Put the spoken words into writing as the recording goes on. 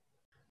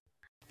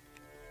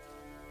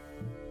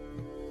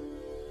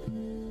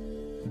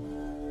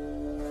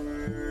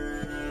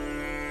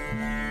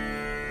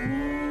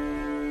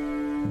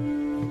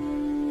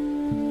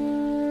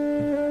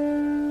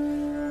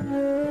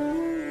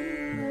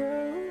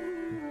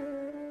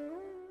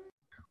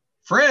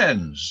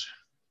Friends,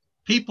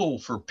 people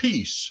for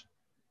peace,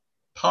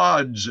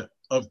 pods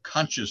of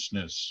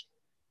consciousness,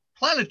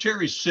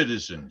 planetary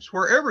citizens,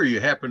 wherever you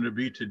happen to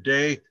be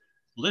today,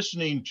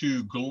 listening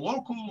to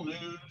global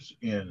news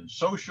in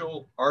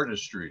social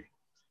artistry.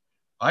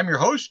 I'm your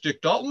host,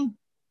 Dick Dalton,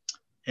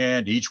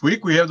 and each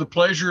week we have the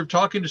pleasure of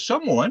talking to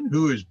someone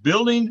who is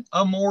building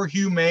a more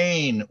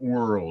humane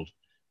world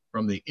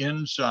from the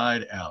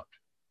inside out.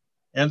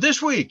 And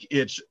this week,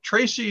 it's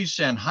Tracie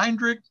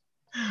Sandheinrich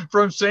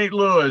from St.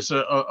 Louis,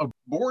 a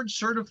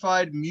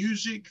board-certified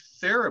music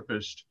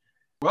therapist.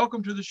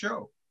 Welcome to the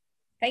show.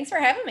 Thanks for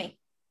having me.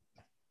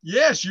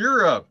 Yes,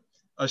 you're a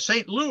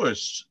St.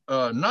 Louis,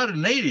 not a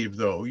native,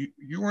 though.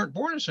 You weren't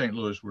born in St.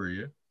 Louis, were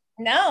you?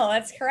 No,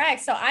 that's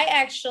correct. So I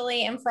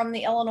actually am from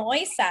the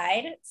Illinois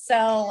side.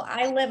 So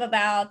I live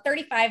about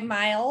 35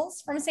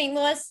 miles from St.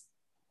 Louis.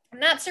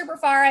 Not super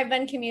far. I've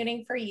been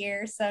commuting for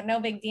years, so no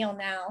big deal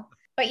now.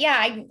 But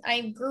yeah,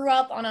 I grew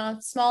up on a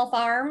small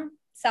farm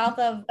south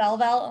of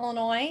Belleville,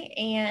 Illinois,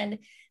 and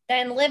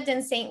then lived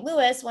in St.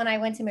 Louis when I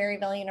went to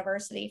Maryville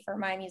University for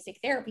my music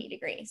therapy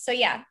degree. So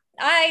yeah,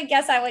 I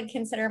guess I would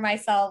consider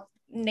myself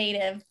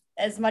native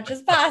as much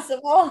as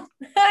possible.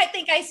 I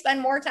think I spend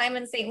more time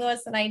in St.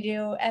 Louis than I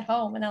do at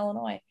home in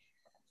Illinois.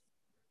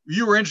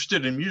 You were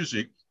interested in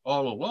music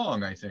all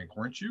along, I think,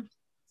 weren't you?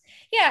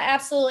 Yeah,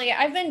 absolutely.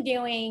 I've been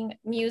doing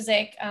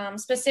music,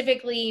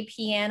 specifically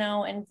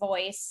piano and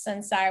voice,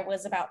 since I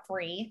was about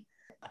 3.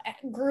 I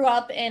grew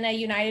up in a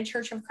United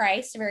Church of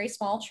Christ, a very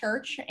small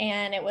church,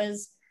 and it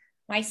was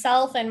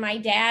myself and my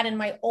dad and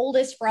my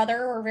oldest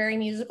brother were very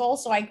musical.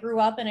 So I grew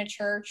up in a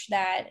church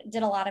that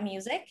did a lot of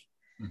music.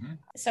 Mm-hmm.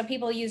 So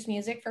people use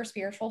music for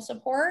spiritual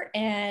support.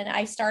 And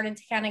I started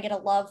to kind of get a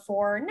love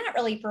for not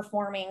really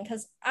performing,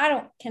 because I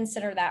don't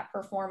consider that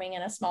performing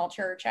in a small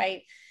church.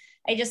 I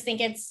just think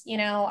it's,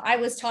 I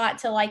was taught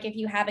to, like, if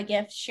you have a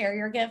gift, share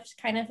your gift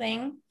kind of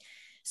thing.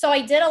 So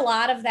I did a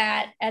lot of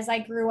that as I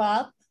grew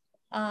up,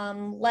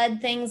 led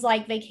things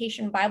like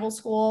Vacation Bible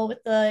School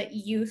with the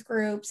youth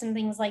groups and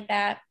things like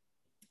that.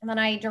 And then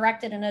I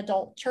directed an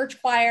adult church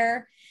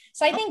choir.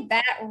 So I think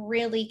that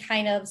really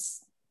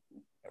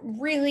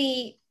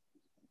really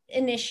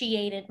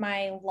initiated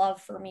my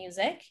love for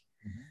music.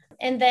 Mm-hmm.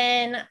 And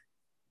then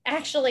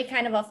actually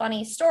kind of a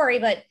funny story,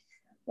 but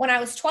when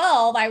I was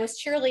 12, I was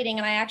cheerleading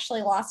and I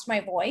actually lost my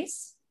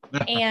voice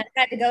and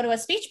had to go to a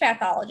speech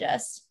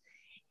pathologist.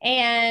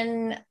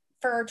 And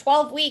for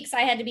 12 weeks,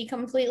 I had to be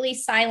completely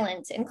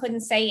silent and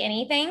couldn't say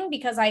anything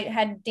because I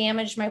had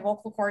damaged my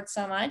vocal cords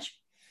so much.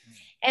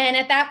 And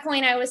at that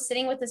point, I was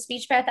sitting with the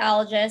speech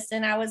pathologist,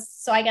 and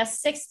I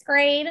guess 6th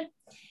grade.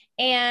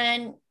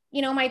 And,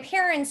 my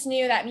parents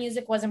knew that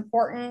music was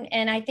important.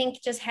 And I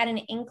think just had an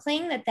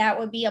inkling that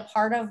would be a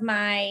part of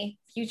my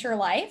future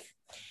life.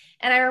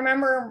 And I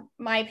remember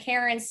my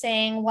parents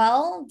saying,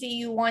 well, do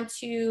you want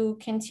to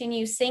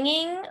continue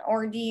singing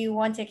or do you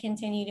want to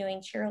continue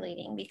doing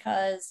cheerleading?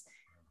 Because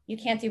you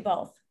can't do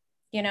both,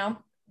 Yeah.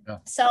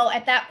 So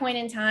at that point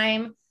in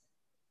time,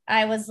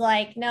 I was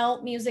like,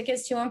 no, music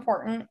is too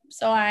important.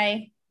 So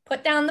I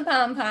put down the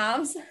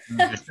pom-poms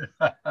and,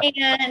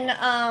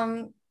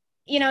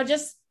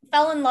 just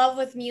fell in love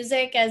with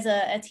music as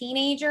a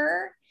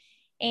teenager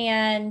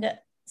and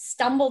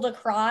stumbled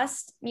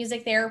across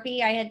music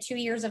therapy. I had 2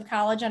 years of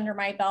college under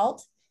my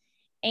belt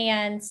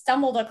and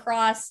stumbled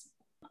across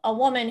a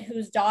woman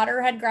whose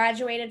daughter had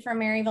graduated from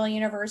Maryville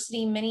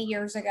University many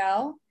years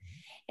ago.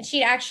 And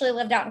she actually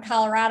lived out in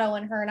Colorado,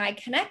 and her and I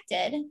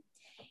connected.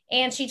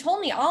 And she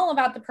told me all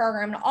about the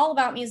program and all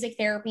about music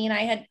therapy.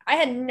 And I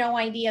had no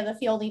idea the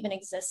field even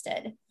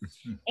existed.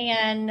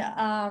 And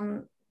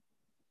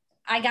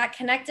I got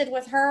connected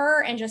with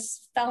her and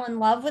just fell in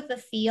love with the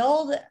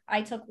field.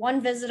 I took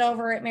one visit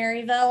over at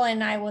Maryville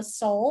and I was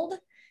sold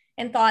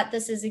and thought,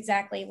 this is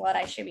exactly what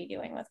I should be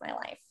doing with my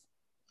life.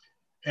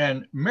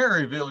 And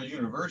Maryville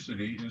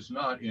University is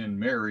not in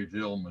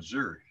Maryville,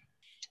 Missouri.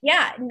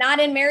 Yeah, not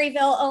in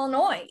Maryville,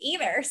 Illinois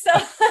either. So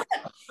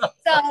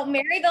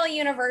Maryville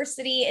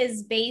University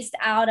is based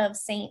out of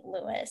St.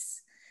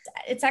 Louis.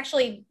 It's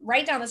actually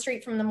right down the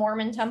street from the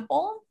Mormon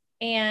Temple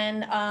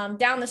and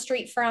down the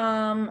street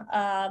from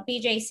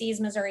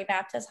BJC's Missouri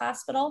Baptist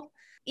Hospital.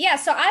 Yeah,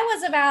 so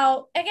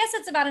I guess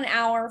it's about an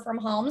hour from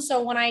home.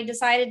 So when I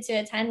decided to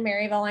attend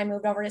Maryville, I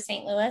moved over to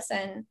St. Louis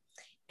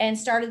and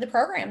started the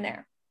program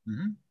there.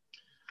 Mm-hmm.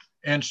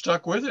 And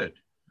stuck with it.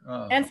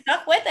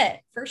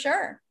 For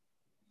sure.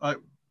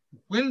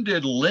 When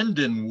did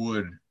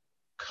Lindenwood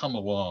come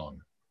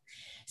along?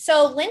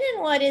 So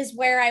Lindenwood is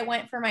where I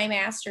went for my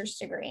master's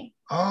degree.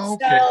 Oh,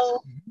 okay.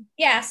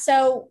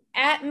 So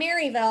at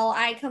Maryville,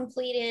 I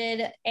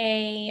completed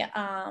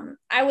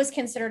I was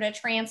considered a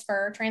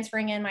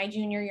transferring in my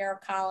junior year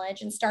of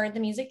college and started the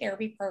music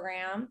therapy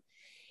program.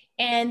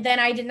 And then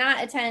I did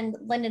not attend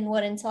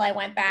Lindenwood until I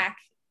went back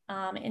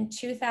in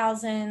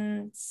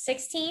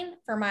 2016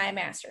 for my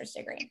master's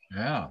degree.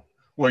 Yeah.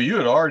 Well, you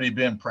had already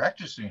been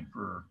practicing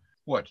for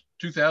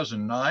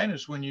 2009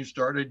 is when you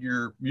started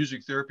your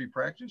music therapy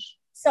practice?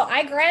 So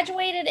I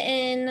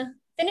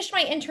finished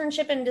my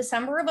internship in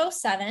December of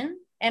 2007.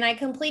 And I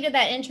completed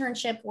that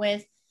internship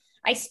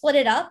I split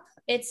it up.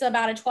 It's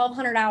about a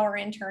 1,200-hour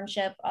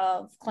internship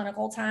of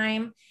clinical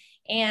time.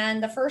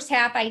 And the first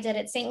half I did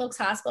at St. Luke's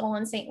Hospital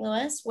in St.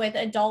 Louis with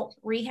adult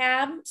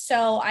rehab.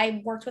 So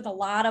I worked with a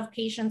lot of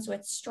patients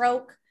with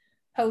stroke,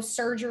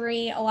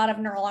 post-surgery, a lot of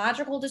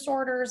neurological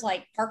disorders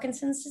like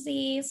Parkinson's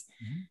disease.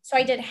 Mm-hmm. So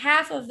I did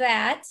half of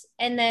that.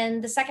 And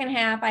then the second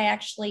half, I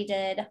actually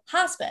did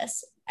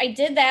hospice. I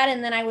did that.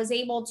 And then I was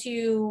able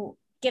to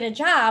get a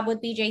job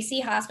with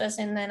BJC Hospice.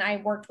 And then I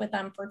worked with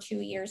them for 2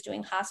 years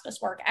doing hospice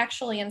work,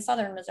 actually in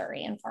Southern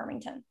Missouri in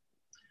Farmington.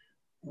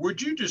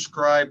 Would you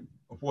describe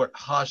what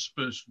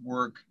hospice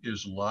work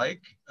is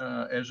like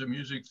as a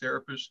music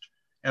therapist?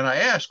 And I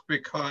ask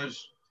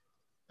because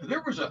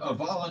there was a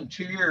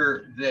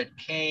volunteer that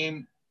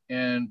came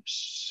and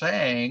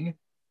sang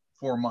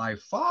for my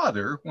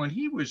father when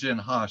he was in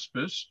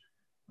hospice.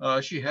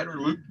 She had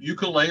her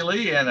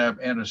ukulele and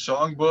a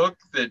songbook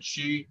that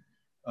she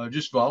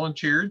just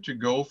volunteered to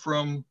go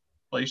from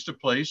place to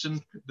place,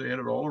 and they had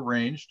it all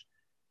arranged.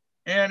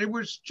 And it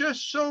was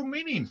just so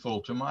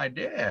meaningful to my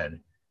dad.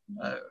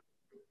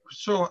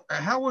 So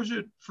how was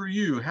it for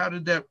you? How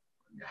did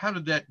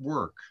that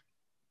work?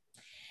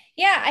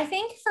 Yeah, I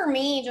think for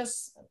me,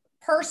 just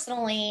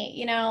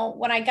personally,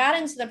 when I got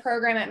into the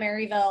program at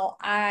Maryville,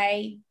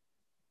 I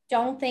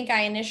don't think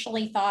I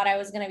initially thought I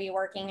was going to be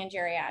working in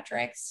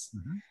geriatrics.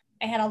 Mm-hmm.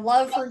 I had a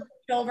love for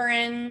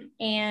children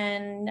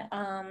and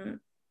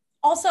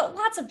also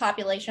lots of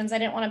populations. I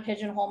didn't want to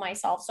pigeonhole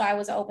myself, so I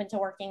was open to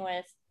working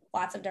with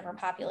lots of different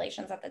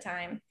populations at the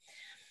time.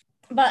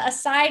 But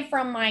aside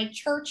from my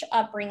church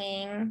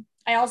upbringing,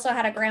 I also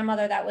had a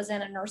grandmother that was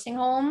in a nursing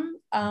home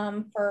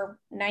for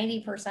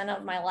 90%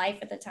 of my life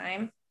at the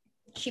time.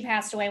 She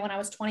passed away when I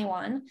was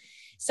 21.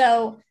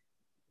 So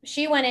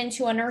she went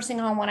into a nursing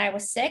home when I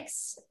was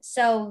 6.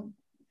 So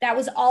that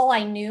was all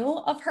I knew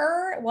of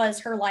her,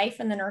 was her life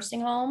in the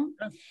nursing home.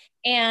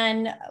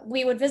 And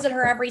we would visit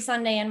her every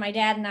Sunday, and my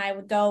dad and I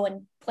would go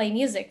and play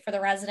music for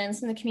the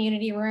residents in the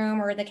community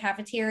room or the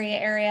cafeteria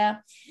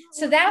area.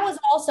 So that was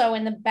also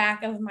in the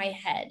back of my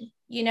head.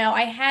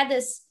 I had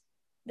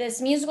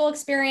this musical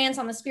experience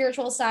on the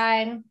spiritual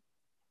side.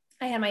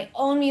 I had my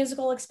own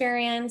musical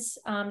experience,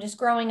 just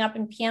growing up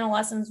in piano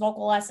lessons,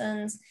 vocal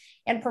lessons,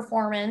 and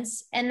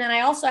performance. And then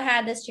I also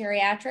had this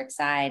geriatric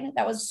side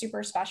that was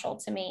super special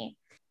to me.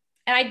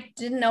 And I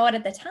didn't know it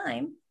at the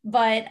time,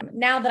 but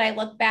now that I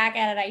look back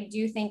at it, I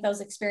do think those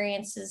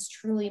experiences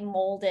truly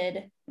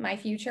molded my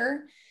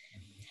future.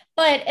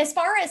 But as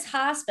far as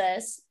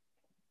hospice,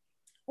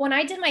 when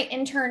I did my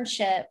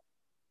internship,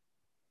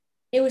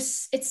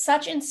 it's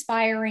such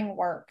inspiring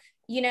work.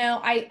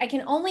 I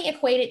can only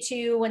equate it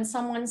to when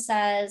someone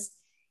says,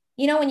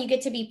 when you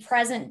get to be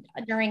present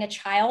during a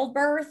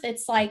childbirth,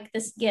 it's like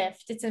this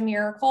gift, it's a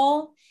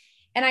miracle.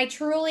 And I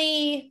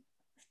truly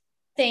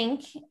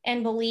think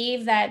and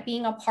believe that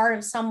being a part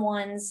of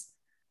someone's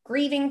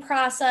grieving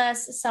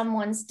process,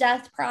 someone's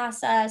death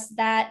process,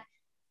 that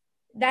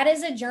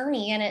is a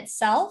journey in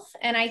itself.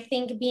 And I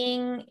think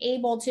being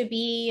able to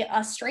be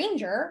a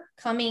stranger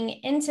coming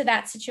into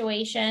that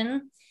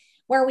situation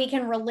where we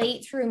can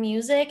relate through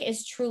music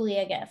is truly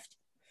a gift.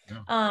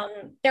 Yeah.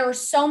 There are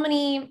so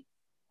many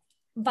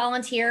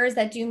volunteers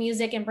that do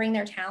music and bring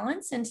their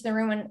talents into the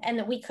room, and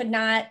that we could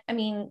not,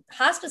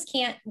 hospice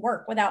can't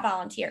work without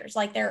volunteers.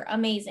 Like, they're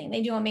amazing.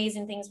 They do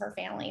amazing things for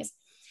families.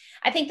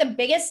 I think the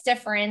biggest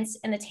difference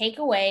and the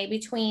takeaway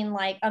between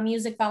like a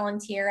music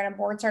volunteer and a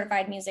board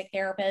certified music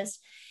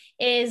therapist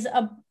is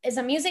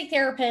a music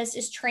therapist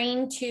is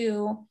trained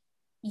to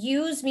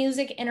use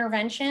music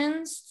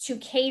interventions to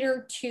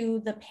cater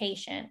to the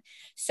patient.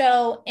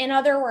 So in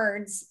other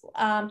words,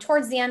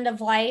 towards the end of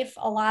life,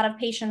 a lot of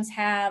patients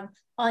have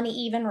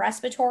uneven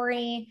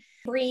respiratory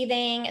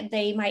breathing.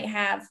 They might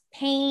have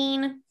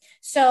pain.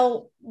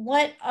 So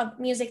what a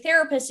music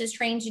therapist is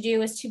trained to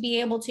do is to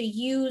be able to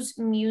use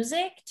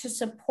music to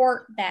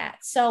support that.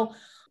 So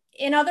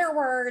in other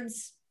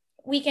words,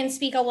 we can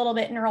speak a little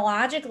bit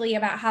neurologically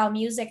about how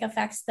music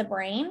affects the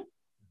brain.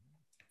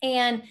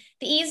 And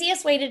the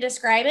easiest way to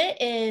describe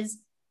it is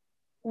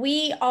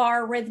we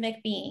are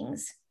rhythmic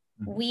beings.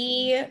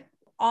 We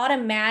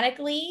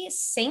automatically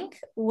sync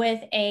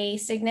with a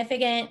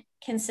significant,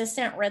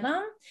 consistent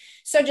rhythm.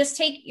 So just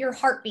take your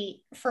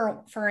heartbeat,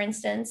 for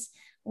instance.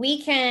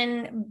 We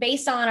can,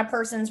 based on a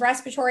person's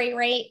respiratory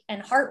rate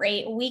and heart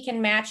rate, we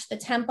can match the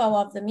tempo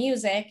of the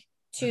music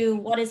to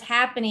what is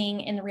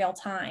happening in real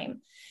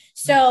time.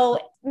 So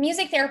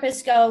music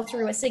therapists go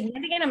through a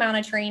significant amount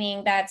of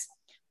training that's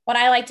what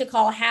I like to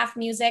call half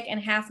music and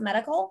half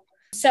medical.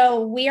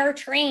 So we are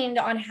trained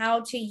on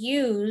how to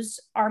use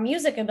our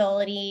music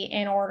ability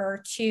in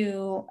order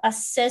to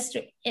assist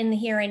in the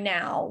here and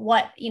now,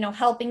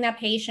 helping that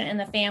patient and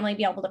the family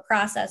be able to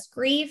process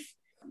grief.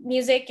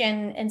 Music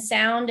and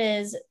sound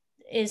is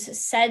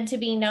said to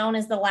be known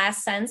as the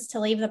last sense to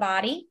leave the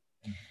body.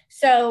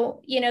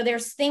 So,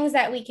 there's things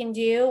that we can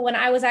do. When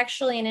I was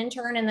actually an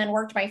intern and then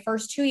worked my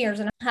first 2 years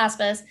in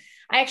hospice,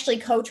 I actually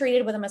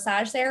co-treated with a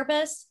massage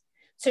therapist.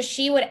 So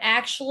she would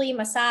actually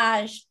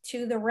massage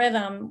to the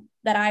rhythm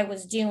that I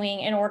was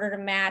doing in order to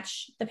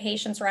match the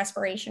patient's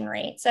respiration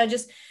rate. So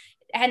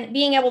and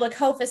being able to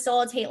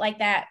co-facilitate like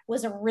that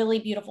was a really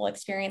beautiful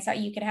experience that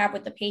you could have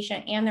with the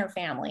patient and their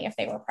family if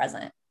they were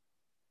present.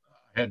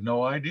 I had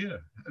no idea.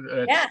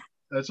 Yeah.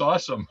 That's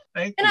awesome.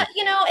 Thank And,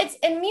 you.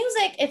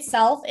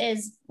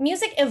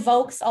 music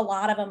evokes a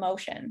lot of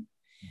emotion.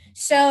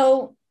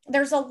 So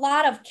there's a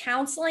lot of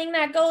counseling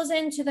that goes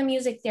into the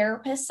music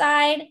therapist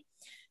side.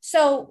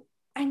 So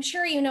I'm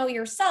sure you know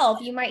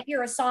yourself, you might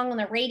hear a song on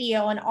the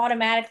radio and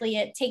automatically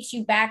it takes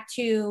you back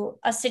to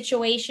a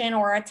situation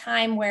or a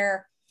time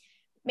where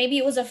maybe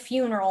it was a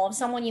funeral of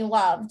someone you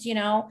loved,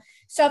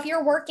 So if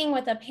you're working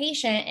with a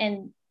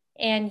patient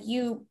and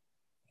you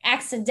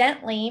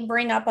accidentally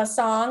bring up a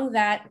song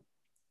that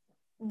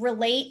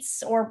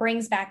relates or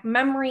brings back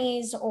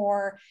memories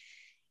or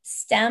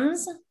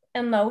stems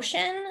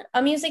emotion,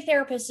 a music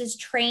therapist is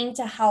trained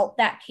to help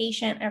that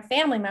patient or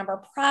family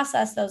member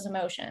process those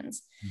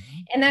emotions.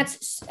 And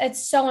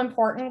it's so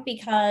important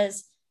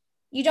because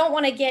you don't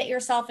want to get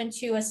yourself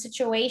into a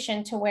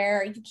situation to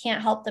where you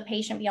can't help the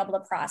patient be able to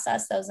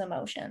process those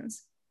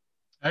emotions.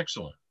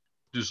 Excellent.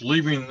 Just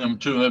leaving them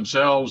to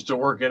themselves to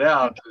work it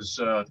out is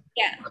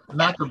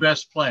not the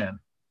best plan.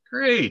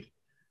 Great.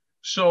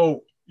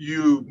 So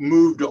you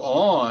moved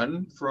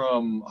on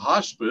from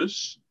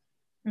hospice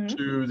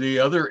to the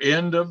other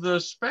end of the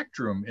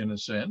spectrum, in a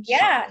sense.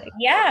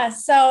 Yeah.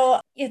 So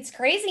it's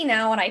crazy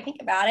now when I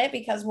think about it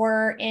because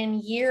we're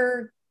in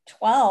year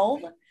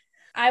 12.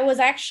 I was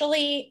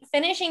actually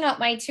finishing up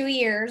my 2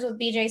 years with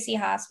BJC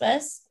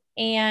Hospice,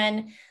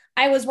 and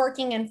I was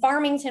working in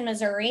Farmington,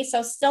 Missouri.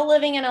 So still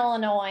living in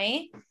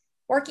Illinois,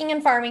 working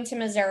in Farmington,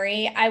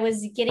 Missouri. I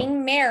was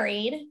getting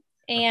married,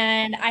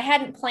 and I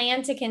hadn't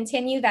planned to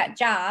continue that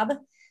job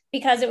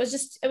because it was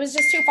just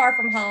too far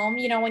from home.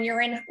 When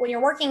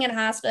you're working in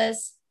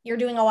hospice, you're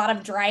doing a lot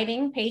of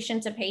driving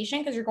patient to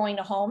patient because you're going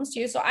to homes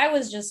too. So I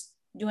was just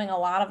doing a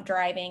lot of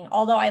driving.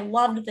 Although I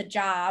loved the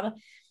job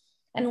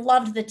and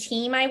loved the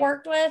team I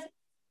worked with,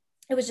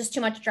 it was just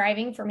too much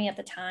driving for me at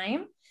the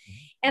time.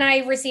 And I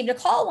received a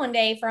call one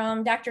day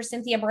from Dr.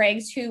 Cynthia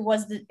Briggs, who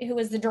was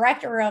the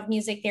director of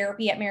music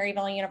therapy at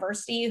Maryville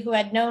University, who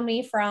had known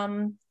me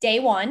from day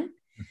one.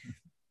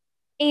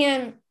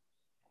 And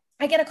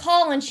I get a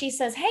call and she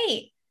says,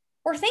 "Hey,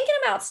 we're thinking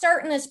about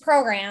starting this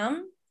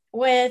program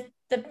with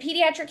the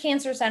pediatric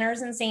cancer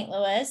centers in St.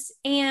 Louis.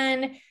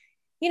 And,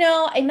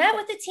 I met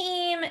with the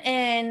team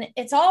and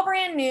it's all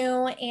brand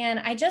new. And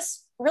I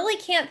just really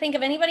can't think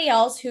of anybody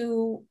else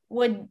who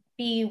would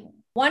be,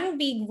 one,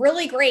 be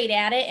really great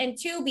at it, and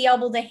two, be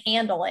able to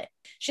handle it."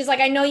 She's like,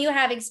 "I know you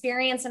have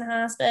experience in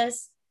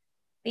hospice.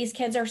 These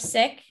kids are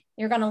sick.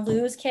 You're going to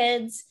lose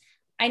kids.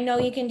 I know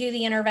you can do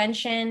the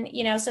intervention,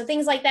 so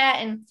things like that."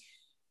 And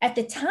at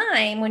the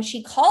time when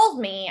she called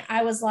me,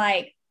 I was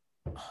like,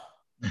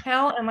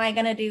 how am I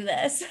going to do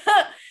this?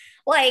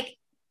 Like,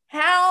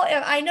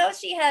 I know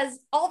she has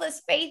all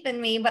this faith in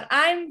me, but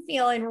I'm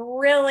feeling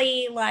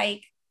really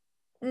like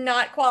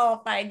not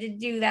qualified to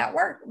do that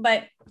work.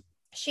 But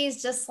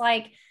she's just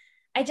like,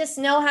 "I just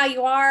know how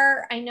you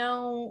are. I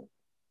know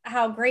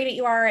how great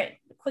you are at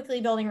quickly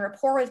building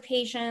rapport with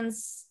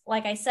patients.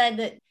 Like I said,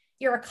 that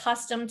you're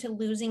accustomed to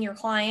losing your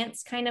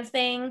clients kind of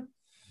thing."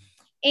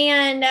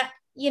 And,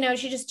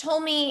 she just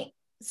told me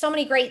so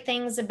many great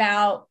things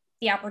about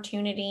the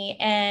opportunity.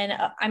 And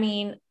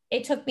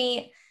it took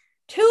me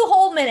 2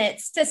 whole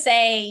minutes to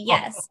say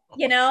yes,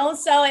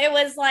 so it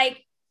was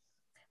like,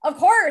 of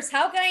course,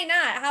 how can I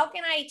not? How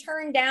can I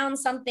turn down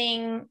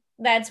something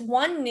that's,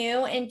 one,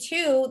 new, and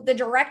two, the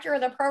director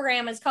of the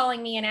program is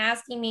calling me and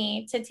asking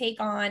me to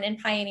take on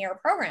and pioneer a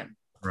program.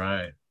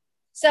 Right.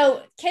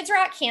 So Kids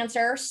Rock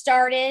Cancer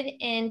started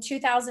in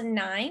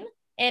 2009.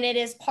 And it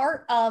is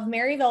part of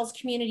Maryville's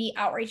community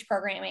outreach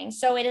programming.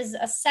 So it is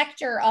a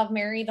sector of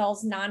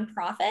Maryville's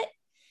nonprofit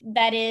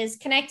that is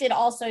connected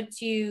also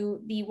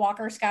to the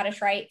Walker Scottish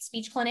Rite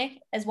Speech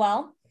Clinic as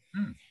well.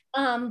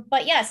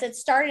 But yes, it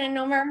started in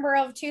November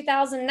of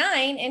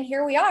 2009, and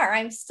here we are.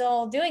 I'm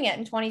still doing it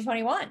in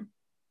 2021.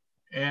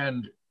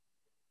 And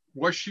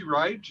was she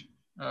right?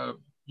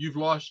 You've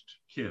lost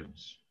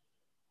kids.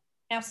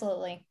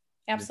 Absolutely.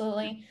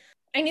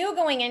 I knew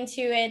going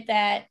into it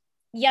that,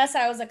 yes,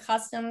 I was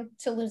accustomed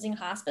to losing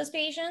hospice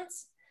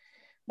patients,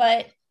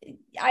 but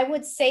I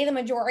would say the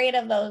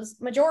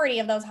majority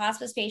of those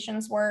hospice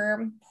patients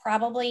were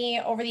probably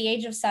over the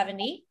age of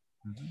 70.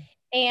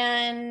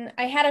 And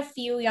I had a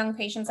few young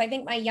patients. I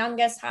think my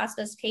youngest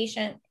hospice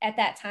patient at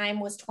that time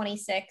was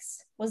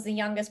 26, was the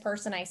youngest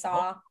person I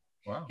saw.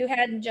 Wow. Who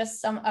had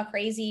just a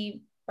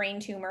crazy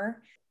brain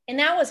tumor. And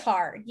that was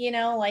hard,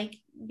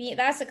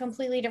 that's a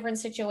completely different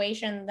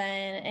situation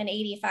than an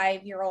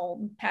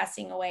 85-year-old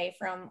passing away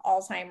from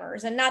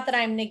Alzheimer's. And not that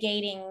I'm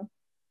negating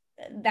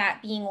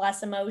that being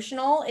less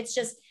emotional. It's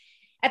just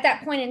at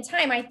that point in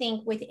time, I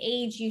think with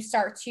age, you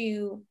start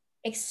to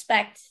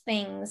expect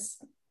things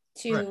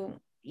to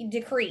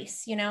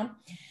decrease,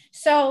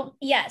 So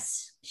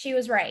yes, she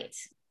was right.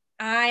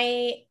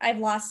 I've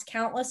lost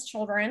countless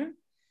children,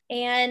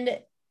 and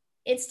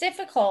it's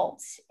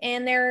difficult,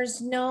 and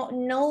there's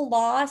no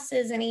loss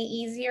is any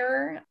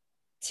easier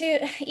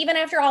to, even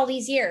after all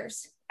these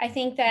years. I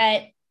think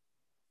that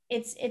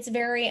it's a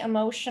very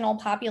emotional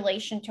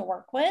population to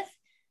work with.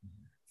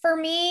 For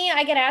me,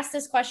 I get asked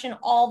this question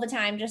all the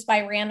time just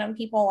by random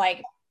people,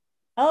 like,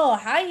 oh,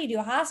 how do you do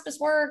hospice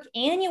work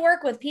and you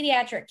work with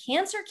pediatric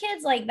cancer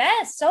kids? Like,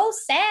 that's so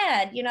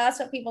sad. You know, that's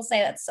what people say.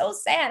 That's so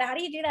sad. How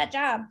do you do that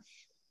job?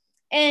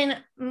 And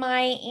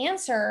my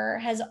answer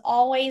has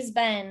always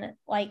been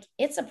like,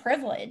 it's a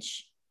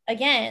privilege.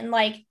 Again,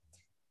 like,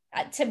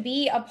 to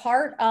be a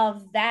part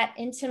of that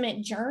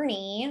intimate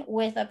journey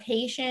with a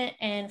patient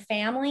and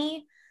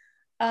family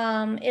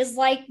is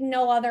like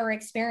no other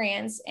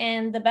experience.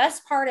 And the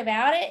best part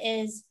about it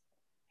is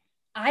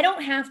I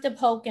don't have to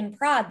poke and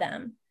prod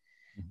them.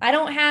 I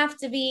don't have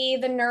to be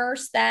the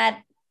nurse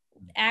that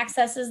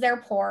accesses their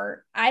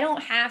port. I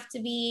don't have to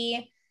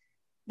be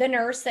the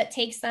nurse that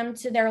takes them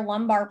to their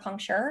lumbar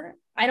puncture.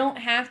 I don't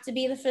have to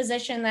be the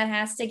physician that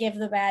has to give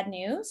the bad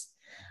news.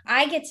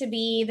 I get to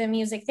be the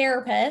music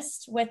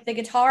therapist with the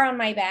guitar on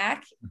my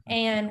back,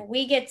 and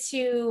we get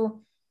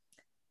to,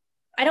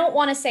 I don't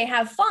want to say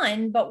have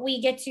fun, but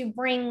we get to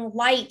bring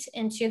light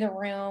into the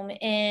room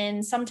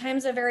in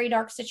sometimes a very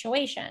dark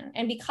situation.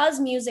 And because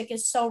music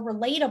is so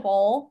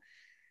relatable,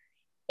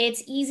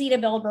 it's easy to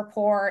build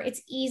rapport.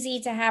 It's easy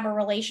to have a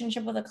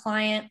relationship with a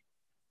client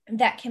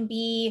that can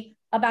be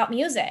about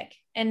music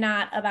and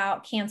not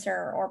about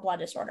cancer or blood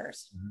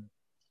disorders.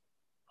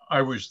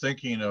 I was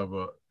thinking of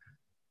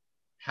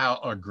how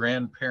a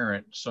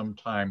grandparent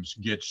sometimes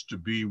gets to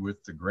be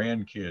with the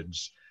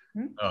grandkids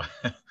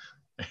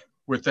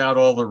without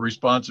all the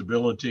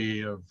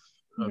responsibility of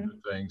the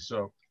thing.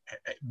 So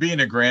being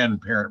a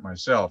grandparent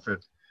myself,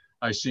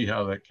 I see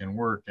how that can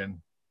work.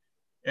 And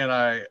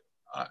I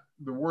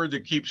the word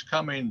that keeps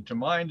coming to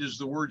mind is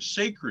the word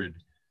sacred.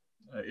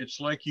 It's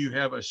like you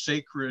have a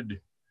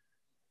sacred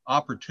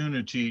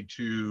opportunity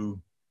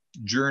to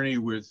journey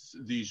with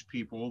these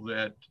people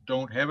that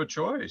don't have a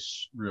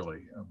choice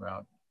really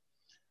about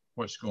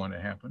what's going to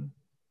happen.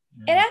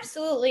 It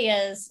absolutely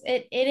is.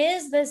 It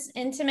is this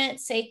intimate,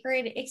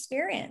 sacred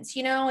experience,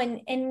 you know,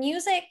 and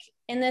music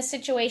in this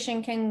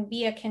situation can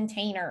be a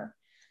container,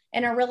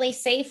 and a really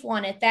safe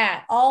one at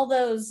that. All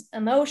those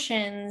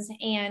emotions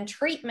and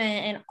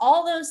treatment and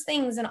all those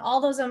things and all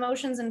those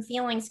emotions and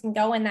feelings can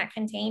go in that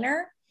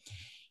container.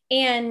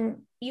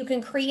 And you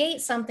can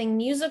create something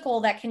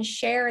musical that can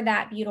share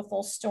that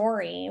beautiful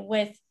story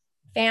with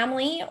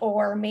family,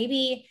 or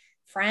maybe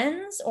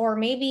friends, or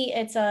maybe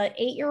it's a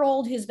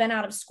 8-year-old who's been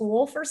out of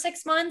school for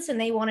 6 months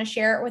and they want to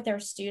share it with their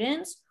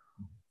students,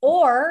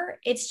 or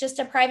it's just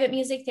a private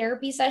music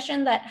therapy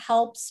session that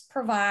helps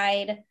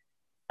provide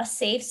a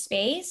safe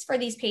space for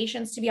these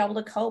patients to be able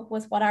to cope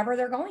with whatever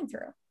they're going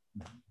through.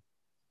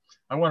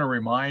 I want to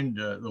remind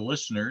the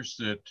listeners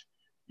that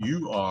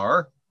you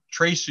are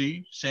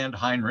Tracie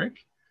Sandheinrich.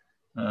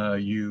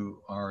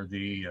 You are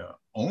the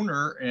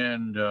owner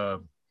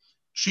and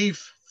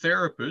chief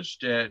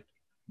therapist at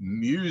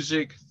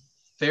Music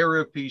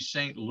Therapy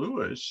St.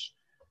 Louis,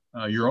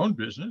 your own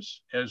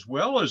business, as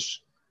well as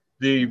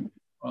the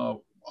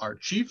our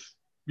chief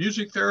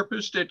music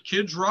therapist at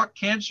Kids Rock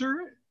Cancer.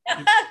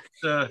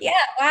 Yeah,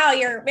 wow,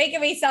 you're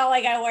making me sound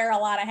like I wear a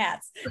lot of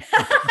hats.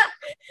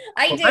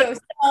 I do.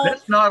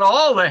 That's not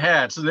all the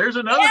hats. There's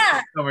another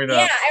one coming up.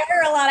 Yeah, I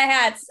wear a lot of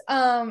hats.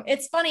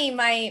 It's funny,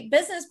 my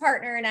business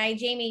partner and I,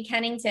 Jamie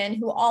Kennington,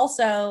 who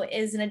also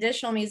is an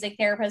additional music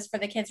therapist for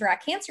the Kids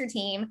Rock Cancer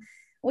team,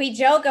 we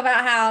joke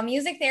about how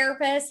music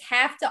therapists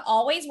have to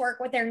always work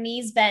with their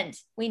knees bent.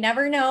 We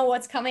never know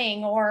what's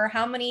coming or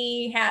how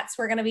many hats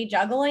we're going to be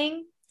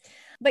juggling.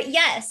 But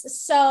yes,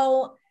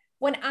 so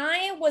when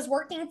I was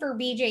working for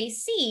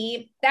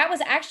BJC, that was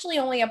actually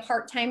only a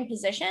part-time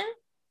position.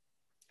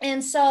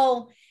 And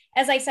so,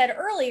 as I said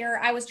earlier,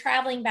 I was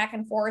traveling back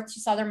and forth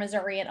to Southern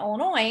Missouri and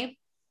Illinois.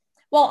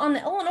 Well, on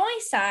the Illinois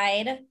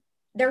side,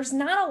 there's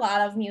not a lot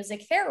of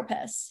music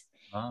therapists.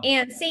 Oh.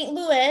 And St.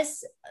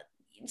 Louis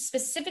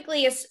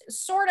specifically is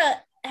sort of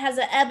has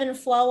an ebb and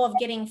flow of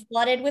getting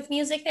flooded with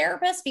music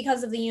therapists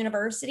because of the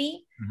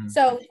university. Mm-hmm.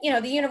 So, you know,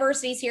 the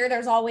universities here,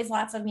 there's always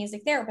lots of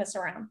music therapists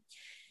around.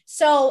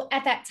 So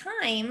at that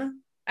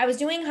time, I was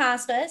doing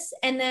hospice,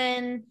 and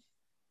then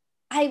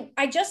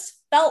I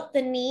just felt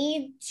the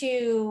need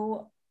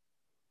to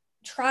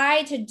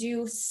try to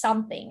do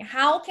something.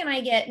 How can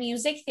I get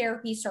music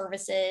therapy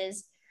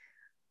services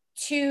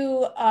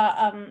to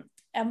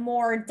a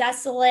more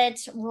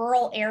desolate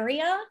rural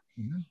area?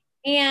 Mm-hmm.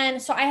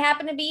 And so I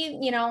happened to be,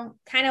 you know,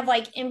 kind of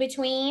like in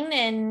between.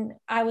 And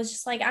I was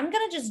just like, I'm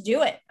going to just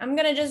do it. I'm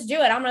going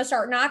to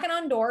start knocking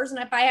on doors.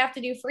 And if I have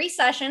to do free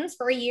sessions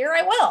for a year,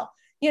 I will.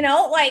 You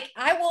know, like,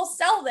 I will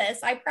sell this.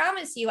 I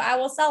promise you, I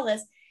will sell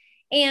this.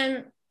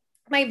 And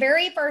my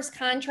very first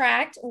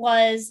contract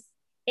was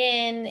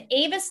in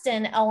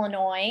Aviston,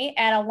 Illinois,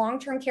 at a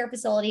long-term care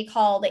facility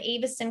called the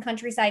Aviston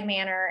Countryside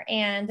Manor.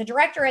 And the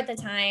director at the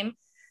time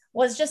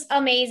was just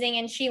amazing.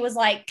 And she was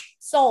like,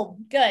 sold,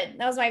 good.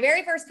 That was my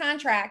very first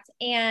contract.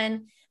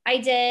 And I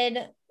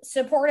did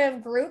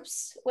supportive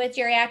groups with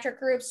geriatric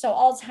groups. So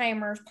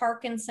Alzheimer's,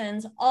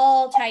 Parkinson's,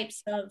 all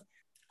types of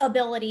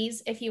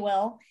abilities, if you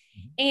will.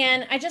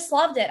 And I just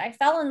loved it. I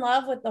fell in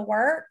love with the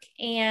work,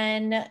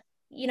 and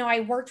I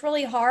worked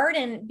really hard,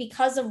 and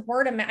because of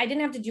word of mouth, I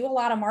didn't have to do a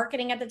lot of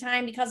marketing at the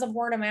time because of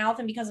word of mouth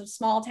and because of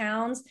small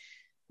towns.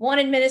 One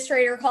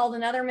administrator called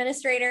another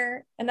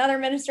administrator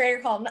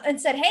called and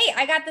said, "Hey,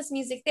 I got this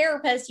music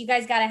therapist. You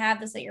guys got to have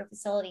this at your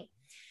facility."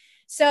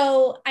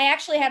 So I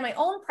actually had my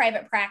own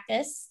private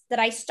practice that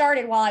I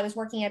started while I was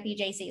working at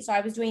BJC. So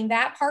I was doing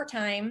that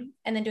part-time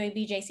and then doing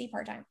BJC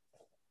part-time.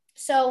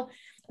 So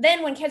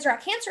then when Kids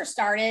Rock Cancer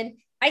started,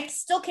 I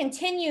still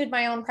continued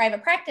my own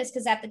private practice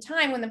because at the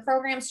time when the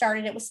program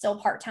started, it was still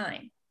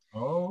part-time.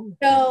 Oh.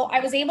 So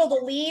I was able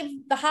to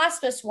leave the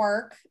hospice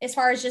work as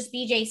far as just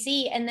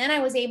BJC, and then I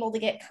was able to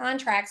get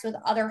contracts with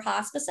other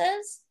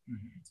hospices.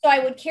 So I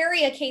would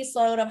carry a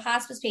caseload of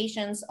hospice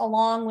patients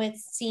along with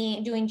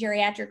doing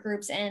geriatric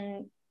groups,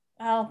 and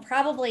I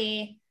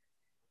probably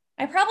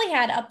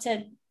had up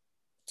to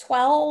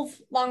 12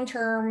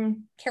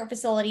 long-term care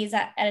facilities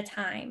at a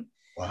time.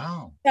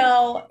 Wow.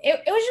 So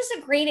it was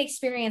just a great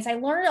experience. I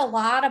learned a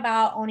lot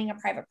about owning a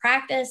private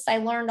practice. I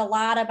learned a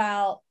lot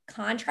about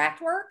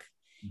contract work.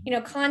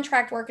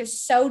 Contract work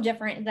is so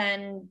different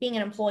than being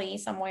an employee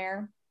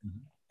somewhere.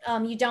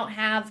 You don't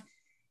have,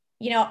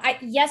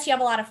 yes, you have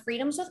a lot of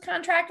freedoms with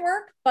contract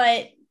work,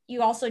 but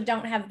you also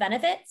don't have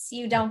benefits.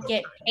 You don't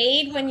get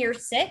paid when you're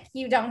sick.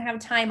 You don't have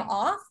time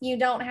off. You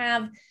don't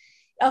have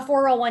a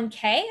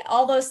 401k,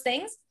 all those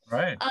things.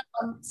 Right.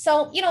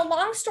 So,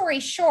 long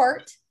story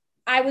short,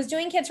 I was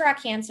doing Kids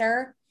Rock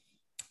Cancer.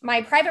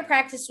 My private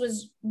practice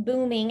was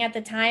booming at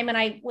the time, and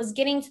I was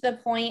getting to the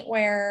point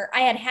where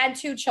I had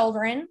 2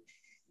 children.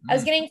 I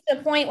was getting to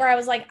the point where I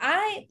was like,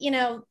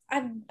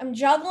 I'm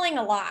juggling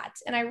a lot,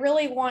 and I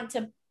really want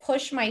to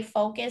push my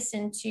focus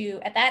into,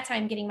 at that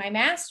time, getting my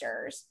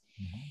master's.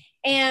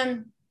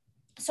 And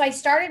so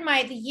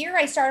the year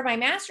I started my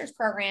master's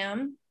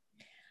program,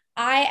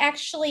 I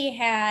actually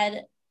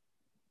had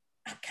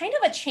kind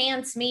of a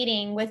chance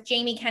meeting with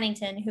Jamie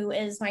Kennington, who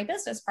is my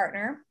business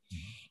partner.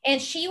 And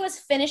she was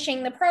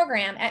finishing the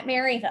program at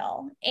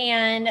Maryville.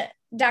 And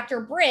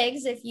Dr.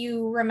 Briggs, if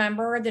you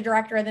remember, the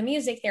director of the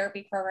music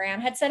therapy program,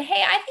 had said,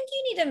 "Hey, I think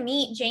you need to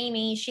meet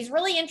Jamie. She's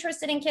really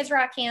interested in Kids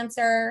Rock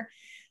Cancer.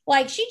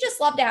 Like, she'd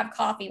just love to have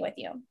coffee with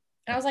you."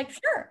 And I was like,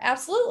 "Sure,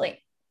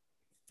 absolutely."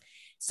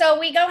 So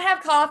we go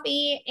have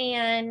coffee,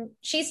 and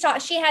she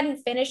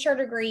hadn't finished her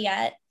degree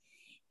yet.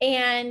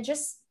 And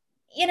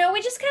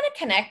we just kind of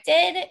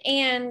connected.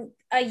 And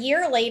a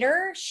year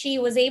later, she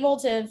was able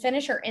to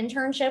finish her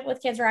internship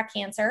with Kids Rock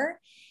Cancer.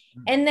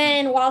 And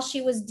then while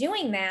she was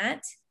doing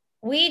that,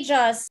 we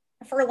just,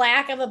 for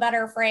lack of a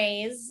better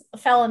phrase,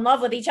 fell in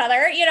love with each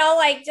other,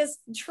 just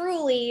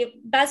truly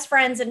best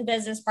friends and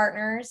business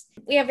partners.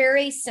 We have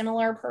very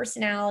similar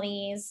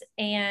personalities.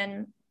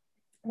 And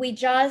we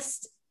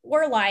just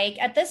were like,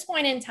 at this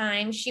point in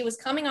time, she was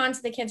coming on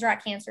to the Kids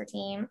Rock Cancer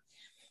team.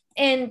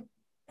 And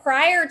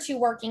prior to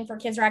working for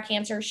Kids Rock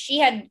Cancer, she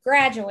had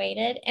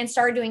graduated and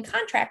started doing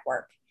contract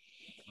work,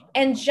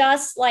 and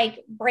just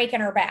like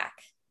breaking her back.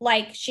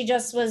 Like, she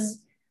just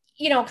was,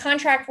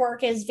 contract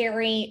work is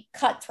very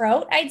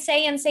cutthroat, I'd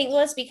say, in St.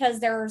 Louis,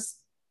 because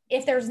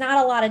if there's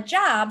not a lot of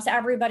jobs,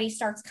 everybody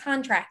starts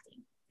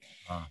contracting.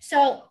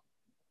 So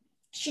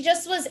she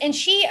just was, and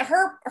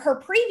her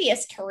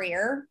previous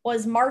career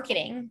was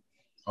marketing.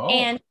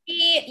 And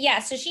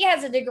so she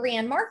has a degree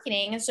in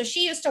marketing. And so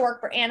she used to work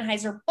for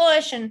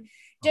Anheuser-Busch and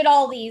did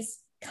all these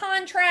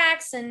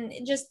contracts and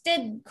just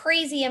did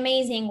crazy,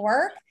 amazing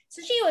work.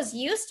 So she was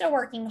used to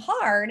working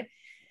hard,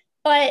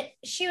 but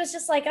she was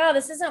just like, "Oh,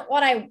 this isn't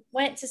what I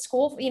went to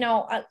school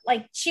for."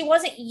 Like, she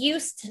wasn't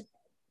used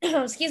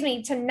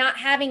to, to not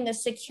having the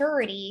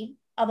security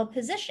of a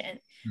position.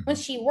 When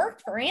she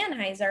worked for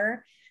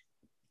Anheuser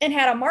and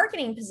had a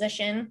marketing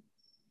position,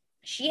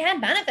 she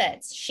had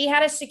benefits. She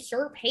had a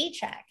secure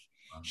paycheck.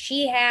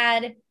 She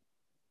had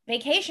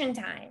vacation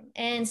time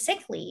and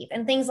sick leave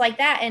and things like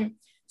that. And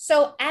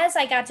so as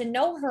I got to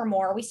know her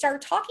more, we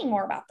started talking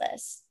more about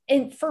this.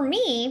 And for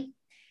me,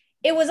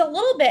 it was a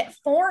little bit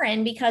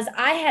foreign because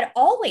I had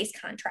always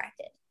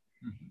contracted.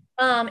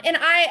 And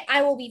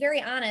I will be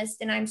very honest,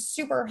 and I'm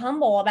super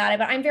humble about it,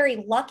 but I'm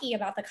very lucky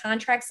about the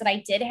contracts that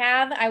I did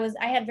have.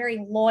 I had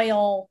very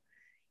loyal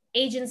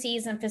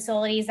agencies and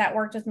facilities that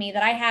worked with me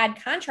that I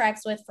had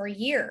contracts with for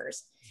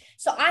years.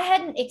 So I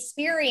hadn't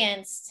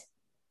experienced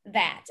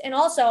that. And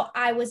also,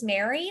 I was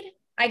married.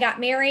 I got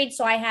married,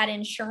 so I had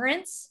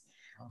insurance,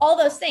 all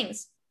those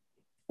things.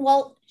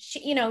 Well,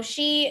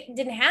 she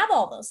didn't have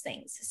all those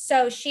things.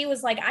 So she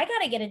was like, "I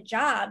got to get a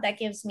job that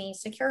gives me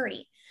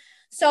security."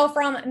 So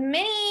from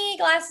many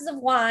glasses of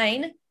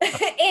wine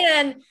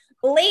and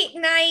late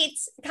night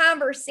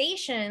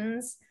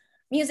conversations,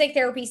 Music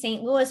Therapy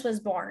St. Louis was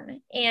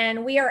born.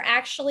 And we are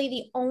actually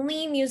the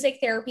only music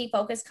therapy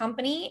focused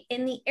company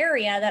in the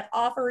area that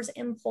offers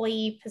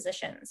employee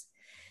positions.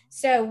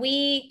 So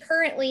we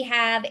currently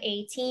have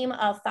a team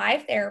of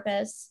 5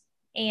 therapists,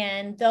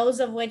 and those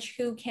of which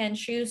who can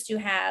choose to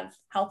have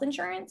health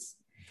insurance.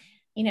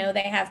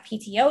 They have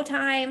PTO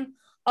time,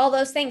 all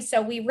those things.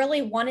 So we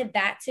really wanted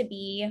that to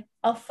be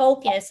a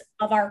focus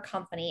of our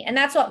company. And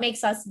that's what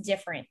makes us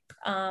different.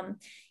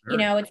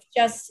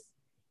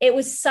 It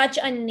was such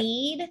a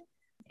need,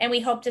 and we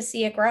hope to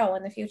see it grow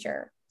in the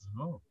future.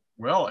 Oh,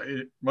 well,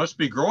 it must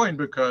be growing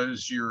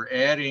because you're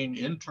adding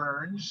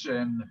interns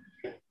and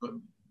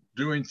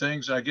doing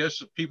things, I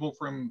guess, people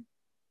from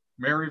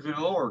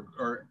Maryville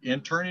are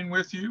interning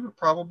with you,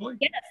 probably.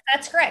 Yes,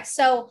 that's correct.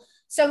 So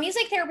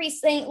Music Therapy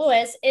St.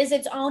 Louis is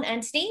its own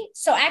entity.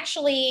 So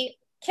actually,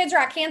 Kids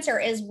Rock Cancer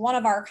is one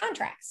of our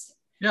contracts.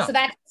 Yeah. So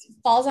that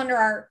falls under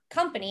our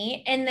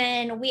company. And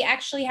then we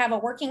actually have a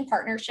working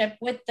partnership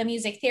with the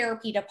music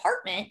therapy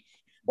department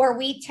where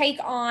we take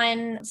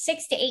on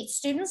 6 to 8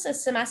 students a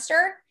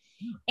semester.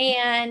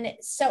 And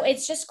so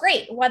it's just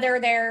great, whether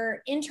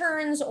they're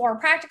interns or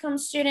practicum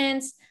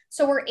students.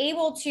 So we're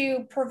able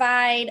to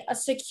provide a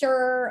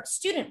secure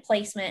student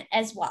placement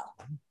as well.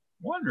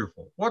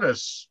 Wonderful. What a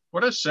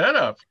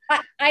setup.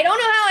 I don't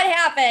know how it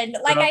happened.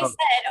 Like I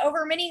said,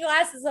 over many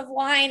glasses of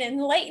wine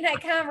and late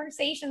night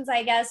conversations,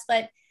 I guess.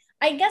 But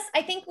I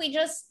think we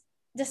just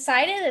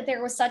decided that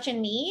there was such a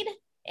need,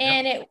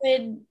 and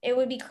it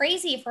would be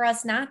crazy for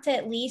us not to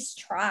at least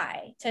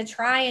try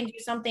and do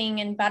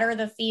something and better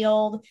the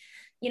field,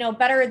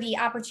 better the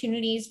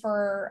opportunities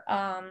for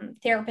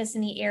therapists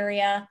in the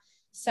area.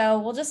 So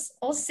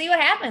we'll see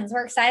what happens.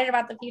 We're excited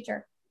about the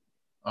future.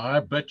 I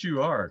bet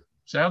you are.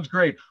 Sounds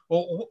great.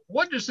 Well,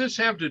 what does this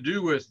have to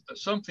do with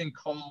something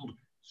called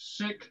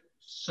Sick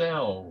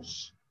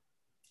Cells?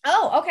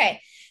 Oh, okay.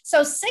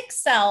 So Sick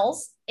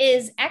Cells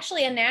is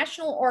actually a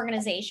national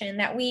organization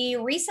that we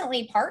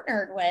recently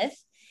partnered with,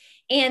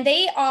 and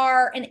they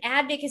are an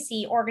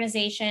advocacy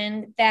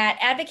organization that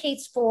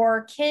advocates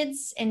for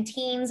kids and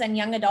teens and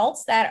young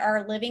adults that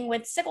are living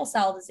with sickle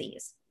cell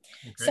disease.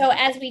 Okay. So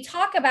as we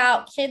talk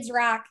about Kids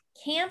Rock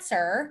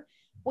Cancer,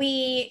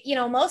 a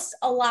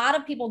lot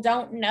of people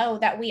don't know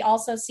that we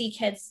also see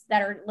kids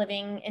that are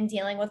living and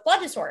dealing with blood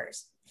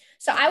disorders.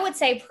 So I would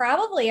say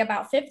probably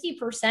about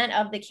 50%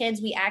 of the kids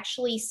we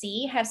actually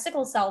see have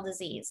sickle cell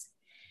disease.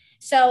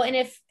 So, and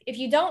if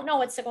you don't know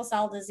what sickle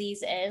cell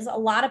disease is, a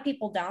lot of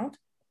people don't.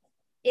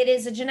 It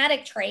is a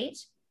genetic trait.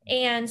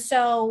 And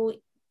so,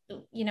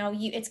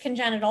 it's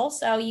congenital.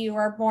 So you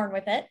are born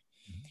with it.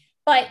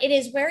 But it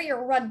is where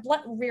your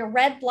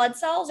red blood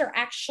cells are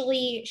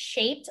actually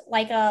shaped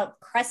like a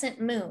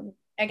crescent moon,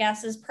 I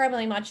guess is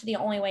probably much the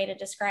only way to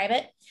describe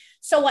it.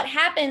 So what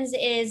happens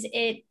is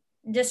it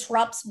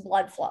disrupts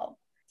blood flow.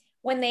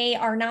 When they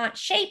are not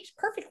shaped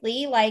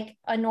perfectly like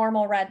a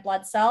normal red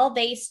blood cell,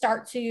 they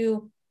start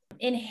to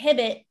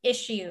inhibit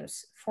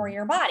issues for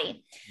your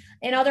body.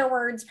 In other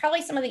words,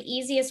 probably some of the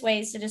easiest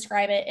ways to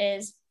describe it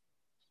is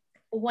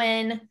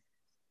when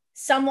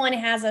someone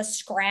has a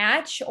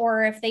scratch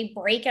or if they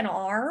break an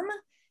arm,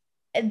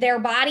 their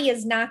body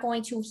is not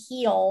going to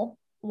heal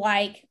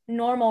like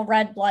normal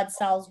red blood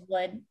cells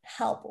would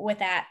help with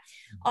that.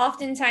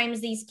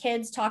 Oftentimes, these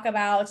kids talk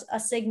about a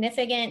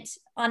significant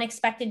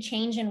unexpected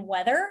change in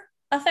weather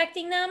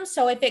affecting them.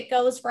 So if it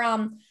goes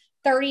from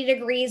 30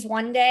 degrees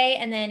one day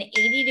and then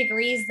 80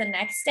 degrees the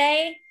next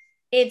day,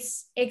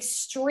 it's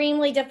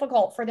extremely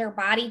difficult for their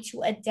body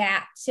to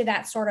adapt to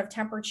that sort of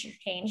temperature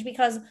change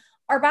because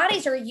our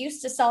bodies are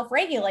used to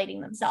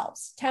self-regulating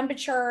themselves,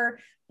 temperature,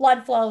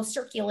 blood flow,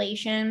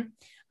 circulation,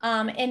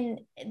 and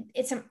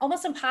it's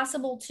almost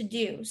impossible to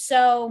do.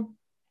 So,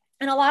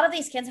 and a lot of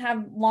these kids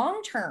have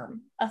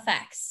long-term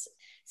effects,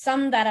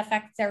 some that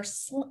affect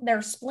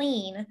their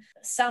spleen.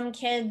 Some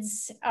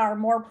kids are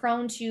more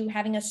prone to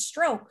having a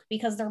stroke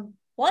because their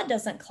blood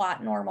doesn't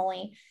clot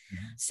normally.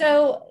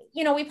 So,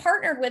 we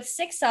partnered with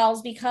Sick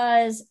Cells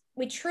because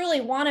we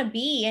truly want to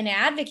be an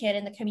advocate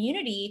in the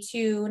community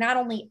to not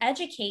only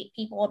educate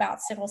people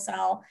about sickle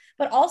cell,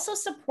 but also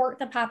support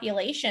the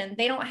population.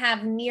 They don't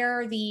have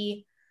near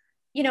the,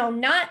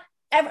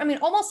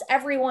 almost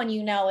everyone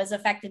is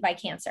affected by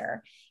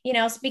cancer,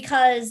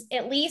 because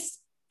at least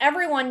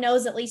everyone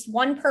knows at least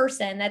one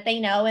person that they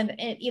know and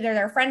either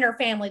their friend or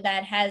family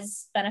that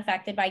has been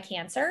affected by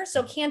cancer.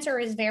 So cancer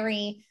is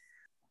very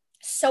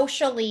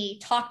socially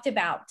talked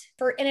about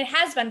and it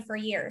has been for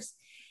years.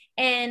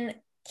 And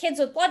kids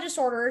with blood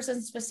disorders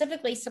and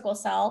specifically sickle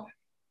cell,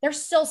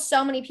 there's still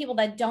so many people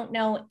that don't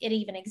know it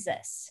even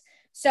exists.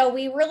 So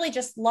we really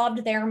just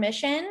loved their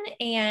mission,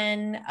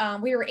 and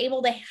we were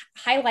able to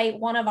highlight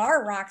one of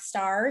our rock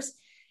stars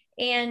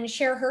and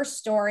share her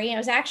story. And it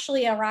was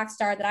actually a rock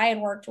star that I had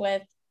worked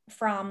with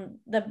from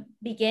the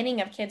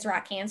beginning of Kids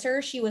Rock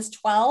Cancer. She was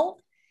 12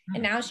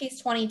 and now she's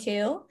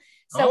 22.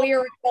 So we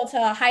were able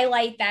to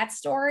highlight that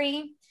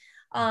story.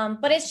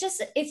 But it's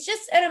just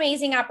an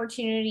amazing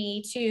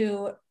opportunity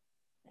to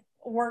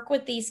work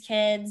with these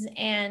kids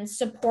and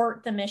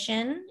support the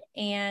mission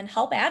and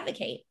help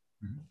advocate.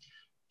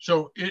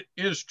 So it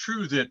is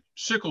true that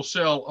sickle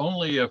cell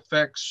only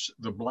affects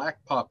the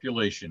Black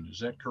population. Is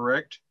that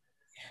correct?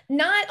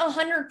 Not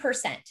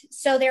 100%.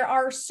 So there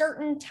are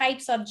certain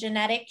types of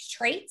genetic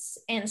traits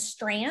and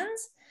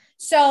strands.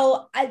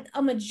 So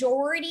a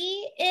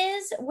majority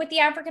is with the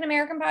African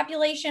American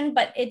population,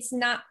 but it's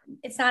not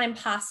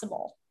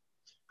impossible.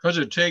 Because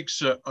it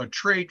takes a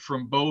trait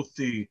from both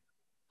the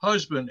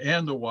husband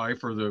and the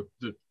wife, or the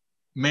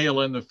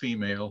male and the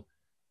female,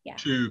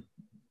 to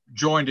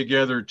join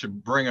together to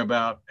bring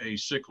about a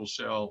sickle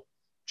cell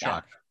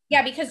child.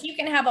 Yeah, because you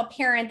can have a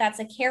parent that's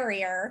a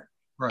carrier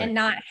and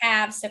not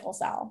have sickle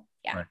cell.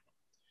 Yeah. Right.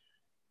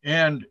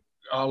 And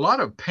a lot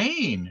of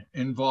pain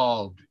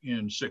involved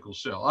in sickle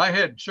cell. I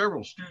had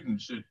several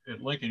students at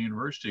Lincoln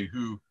University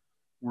who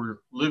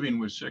were living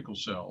with sickle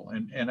cell.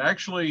 And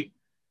actually,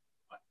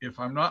 if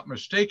I'm not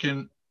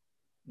mistaken,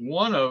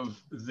 one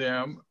of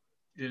them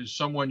is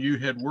someone you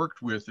had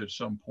worked with at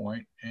some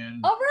point. And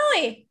oh,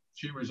 really?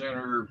 She was in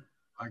her,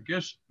 I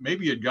guess,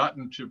 maybe had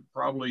gotten to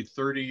probably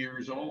 30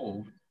 years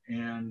old,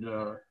 and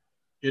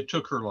it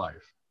took her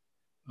life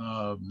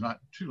not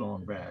too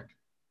long back.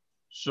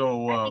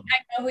 So I think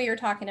I know who you're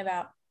talking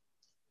about.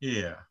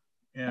 Yeah,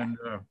 and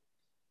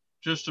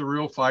just a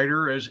real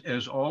fighter,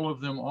 as all of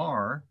them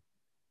are.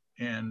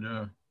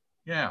 And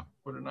yeah,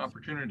 what an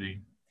opportunity.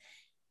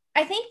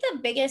 I think the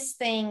biggest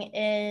thing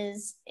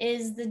is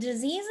the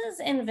disease is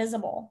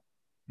invisible,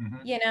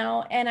 you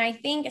know, and I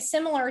think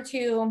similar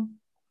to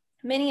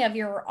many of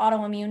your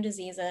autoimmune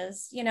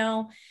diseases, you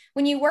know,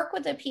 when you work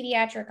with the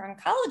pediatric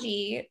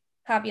oncology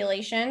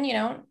population, you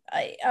know,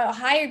 a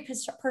higher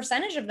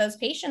percentage of those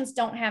patients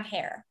don't have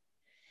hair.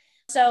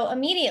 So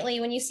immediately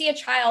when you see a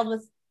child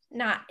with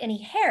not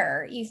any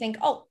hair, you think,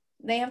 oh,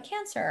 they have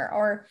cancer,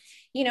 or,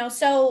 you know,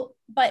 so,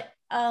 but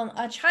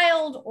a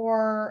child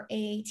or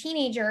a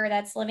teenager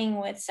that's living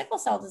with sickle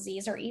cell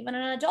disease, or even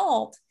an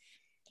adult,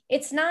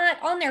 it's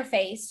not on their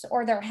face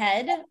or their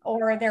head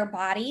or their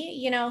body,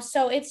 you know,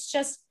 so it's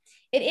just,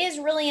 it is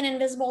really an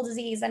invisible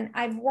disease. And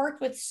I've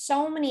worked with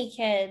so many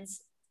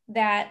kids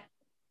that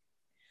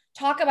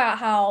talk about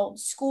how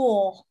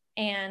school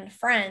and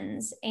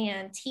friends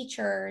and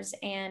teachers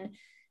and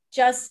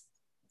just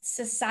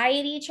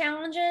society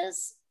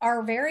challenges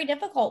are very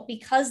difficult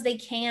because they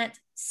can't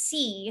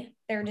see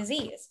their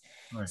disease.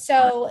 Right.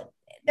 So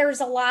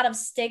there's a lot of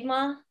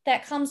stigma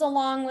that comes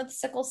along with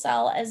sickle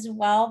cell as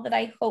well, that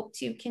I hope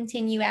to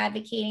continue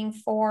advocating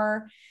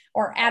for,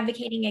 or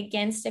advocating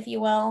against, if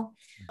you will.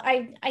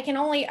 I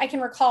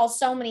can recall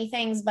so many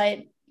things, but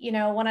you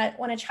know, when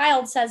a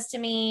child says to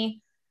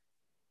me,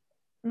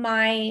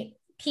 my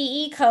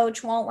PE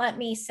coach won't let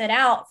me sit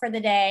out for the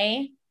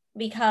day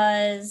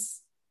because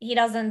he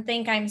doesn't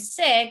think I'm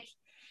sick,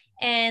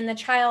 and the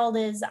child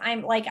is,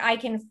 I'm like, I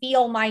can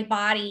feel my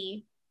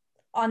body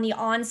on the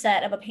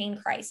onset of a pain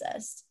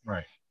crisis.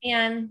 Right.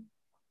 And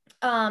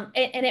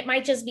it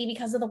might just be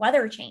because of the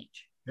weather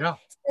change. Yeah.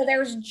 So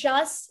there's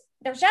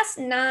just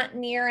not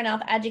near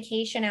enough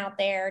education out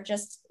there,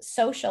 just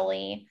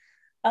socially,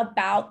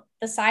 about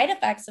the side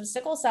effects of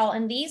sickle cell.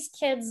 And these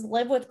kids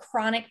live with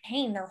chronic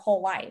pain their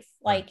whole life.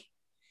 Like,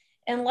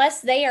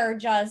 unless they are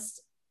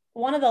just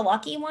one of the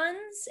lucky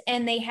ones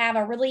and they have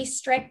a really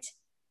strict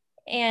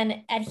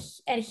and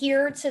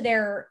adhere to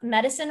their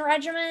medicine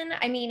regimen,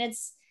 I mean,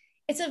 it's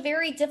a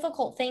very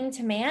difficult thing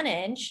to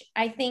manage.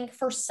 I think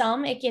for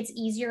some, it gets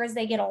easier as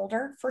they get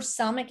older. For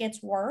some, it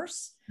gets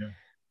worse.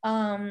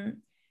 Yeah.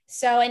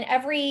 So, and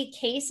every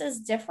case is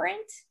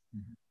different.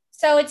 Mm-hmm.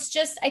 So it's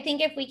just, I think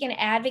if we can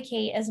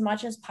advocate as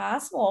much as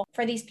possible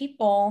for these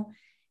people,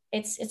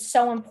 it's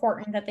so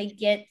important that they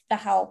get the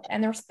help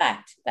and the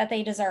respect that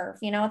they deserve.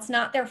 You know, it's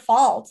not their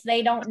fault.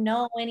 They don't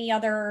know any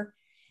other,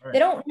 they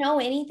don't know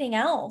anything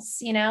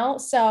else, you know?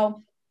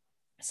 So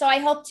I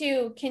hope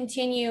to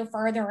continue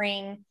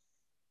furthering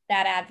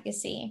that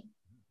advocacy.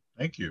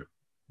 Thank you.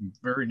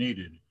 Very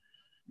needed.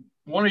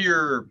 One of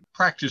your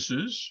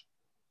practices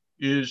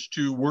is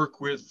to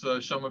work with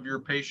some of your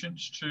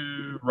patients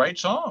to write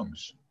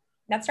songs.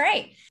 That's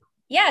right.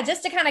 Yeah,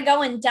 just to kind of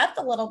go in depth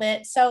a little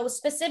bit. So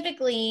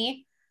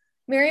specifically,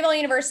 Maryville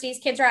University's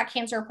Kids Rock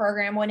Cancer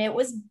program, when it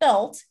was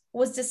built,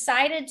 was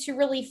decided to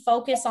really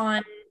focus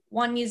on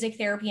one music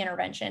therapy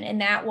intervention,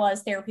 and that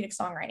was therapeutic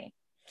songwriting.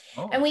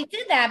 Oh. And we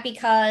did that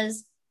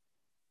because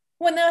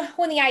when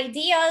the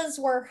ideas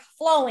were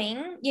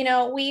flowing, you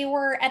know, we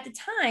were at the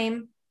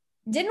time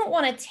we didn't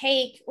want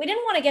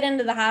to get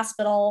into the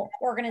hospital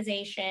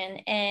organization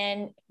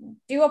and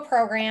do a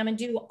program and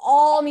do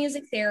all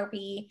music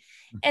therapy.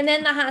 And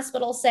then the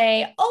hospital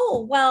say,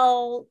 oh,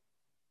 well,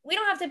 we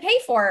don't have to pay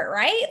for it,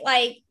 right?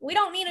 Like, we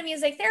don't need a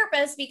music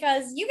therapist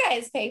because you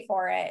guys pay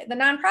for it. The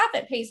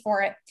nonprofit pays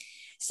for it.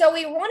 So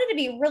we wanted to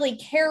be really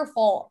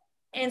careful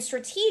and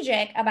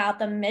strategic about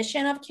the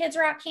mission of Kids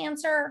Rock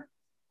Cancer,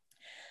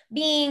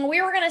 being we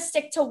were going to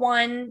stick to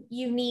one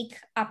unique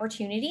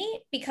opportunity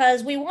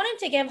because we wanted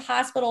to give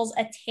hospitals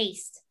a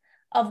taste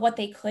of what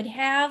they could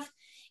have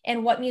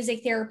and what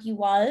music therapy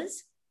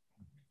was.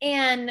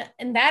 And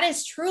that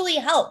has truly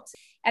helped.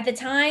 At the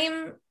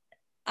time,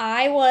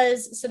 there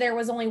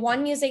was only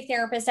one music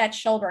therapist at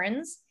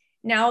Children's.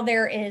 Now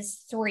there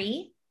is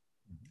 3.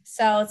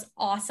 So it's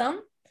awesome.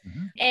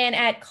 Mm-hmm. And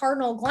at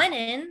Cardinal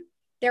Glennon,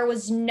 there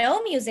was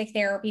no music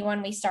therapy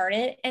when we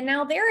started, and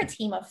now they're a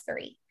team of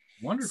 3.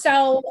 Wonderful.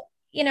 So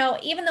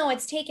even though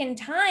it's taken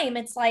time,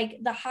 it's like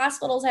the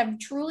hospitals have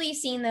truly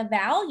seen the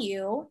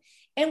value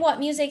in what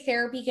music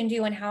therapy can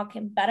do and how it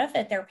can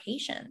benefit their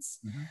patients.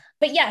 Mm-hmm.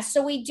 But yes,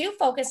 so we do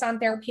focus on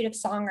therapeutic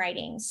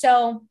songwriting.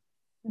 So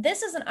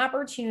this is an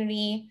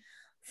opportunity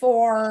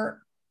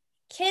for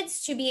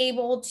kids to be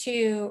able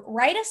to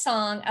write a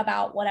song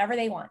about whatever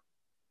they want.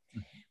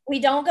 Mm-hmm. We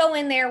don't go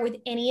in there with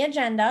any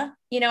agenda.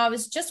 I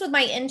was just with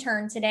my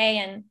intern today,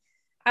 and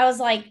I was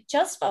like,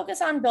 just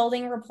focus on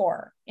building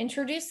rapport,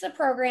 introduce the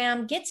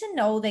program, get to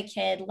know the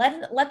kid,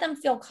 let them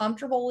feel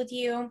comfortable with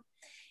you.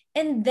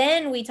 And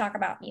then we talk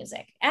about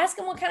music. Ask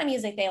them what kind of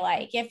music they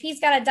like. If he's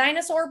got a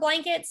dinosaur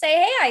blanket,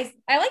 say, hey,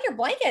 I like your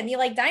blanket. And you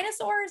like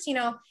dinosaurs,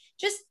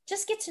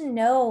 just get to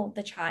know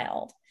the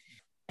child.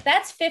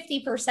 That's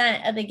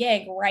 50% of the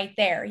gig right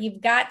there.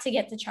 You've got to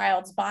get the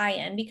child's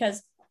buy-in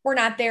because we're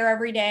not there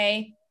every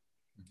day.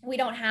 We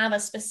don't have a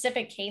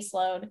specific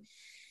caseload.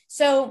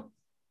 So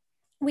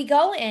we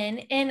go in,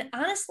 and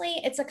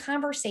honestly, it's a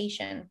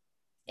conversation.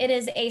 It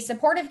is a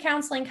supportive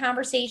counseling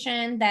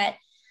conversation that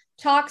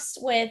talks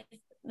with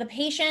the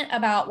patient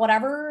about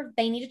whatever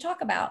they need to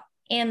talk about.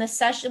 And the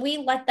session, we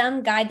let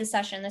them guide the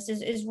session. This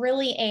is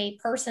really a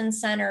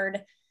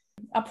person-centered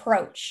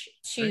approach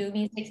to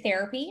music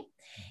therapy.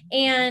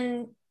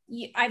 And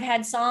I've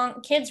had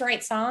kids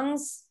write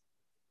songs.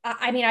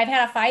 I've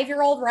had a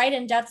 5-year-old write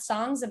in-depth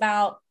songs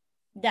about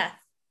death.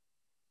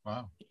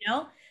 Wow.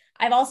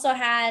 I've also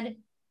had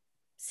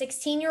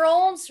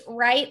 16-year-olds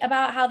write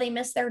about how they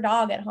miss their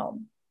dog at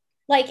home.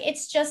 Like,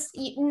 it's just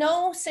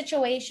no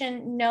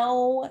situation,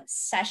 no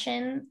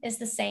session is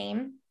the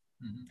same.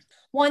 Mm-hmm.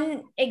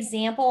 One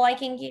example I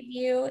can give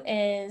you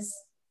is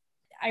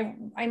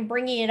I'm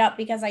bringing it up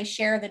because I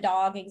share the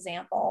dog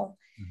example,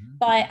 mm-hmm.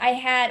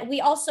 but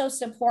we also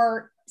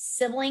support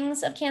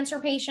siblings of cancer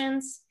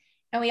patients,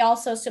 and we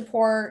also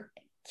support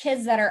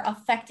kids that are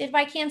affected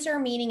by cancer,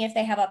 meaning if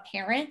they have a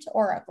parent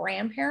or a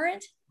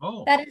grandparent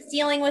that is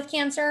dealing with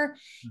cancer.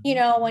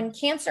 Mm-hmm. When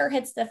cancer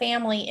hits the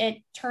family, it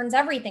turns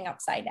everything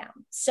upside down.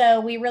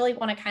 So we really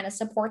want to kind of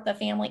support the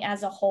family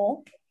as a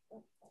whole.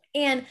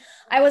 And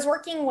I was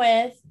working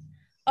with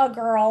a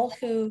girl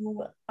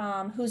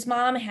whose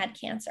mom had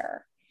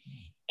cancer.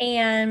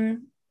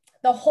 And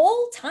the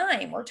whole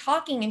time we're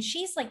talking, and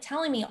she's like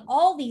telling me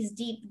all these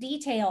deep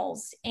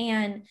details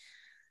and,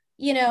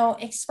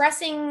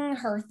 expressing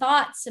her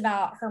thoughts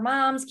about her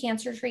mom's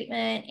cancer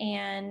treatment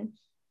and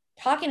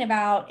talking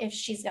about if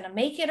she's going to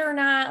make it or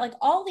not, like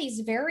all these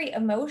very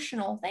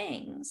emotional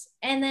things.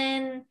 And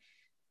then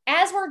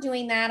as we're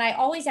doing that, I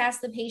always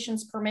ask the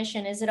patient's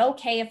permission. Is it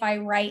okay if I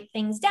write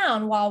things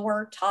down while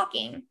we're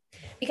talking?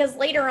 Because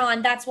later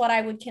on, that's what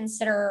I would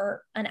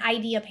consider an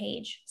idea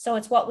page. So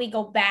it's what we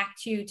go back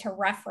to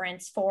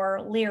reference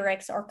for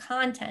lyrics or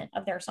content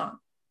of their song.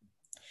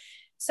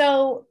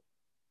 So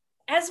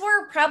as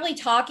we're probably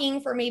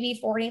talking for maybe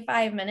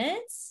 45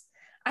 minutes,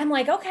 I'm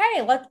like,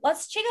 okay,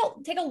 let's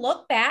take a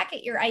look back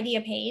at your idea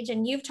page.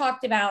 And you've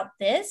talked about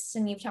this,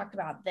 and you've talked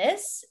about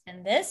this,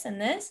 and this, and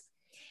this.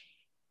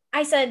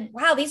 I said,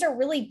 wow, these are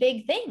really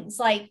big things.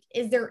 Like,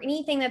 is there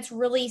anything that's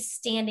really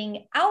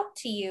standing out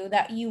to you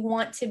that you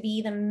want to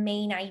be the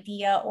main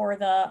idea or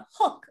the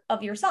hook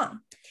of your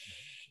song?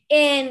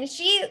 And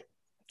she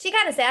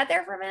kind of sat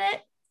there for a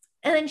minute,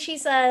 and then she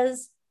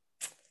says,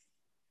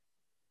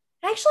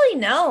 actually,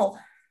 no,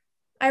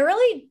 I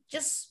really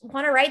just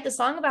want to write the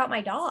song about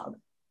my dog.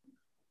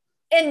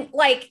 And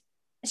like,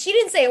 she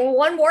didn't say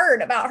one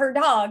word about her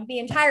dog the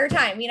entire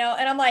time, and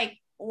I'm like,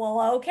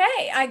 well,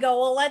 okay. I go,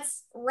 well,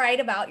 let's write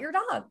about your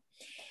dog.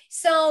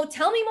 So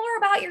tell me more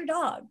about your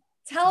dog.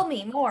 Tell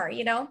me more,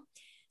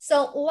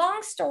 So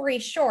long story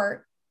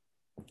short,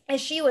 as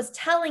she was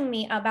telling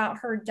me about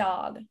her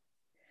dog,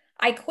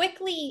 I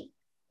quickly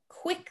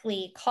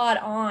caught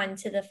on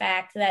to the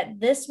fact that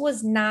this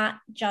was not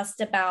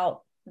just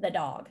about the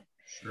dog.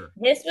 Sure.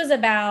 This was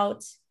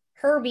about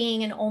her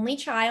being an only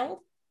child.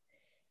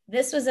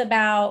 This was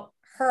about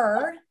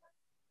her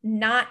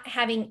not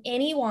having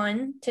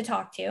anyone to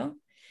talk to.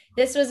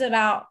 This was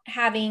about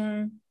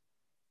having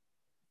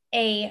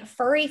a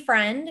furry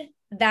friend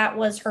that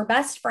was her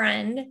best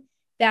friend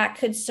that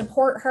could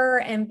support her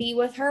and be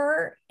with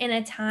her in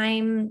a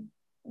time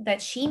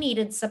that she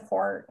needed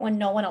support when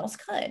no one else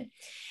could.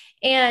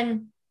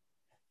 And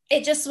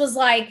it just was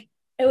like,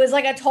 it was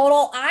like a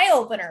total eye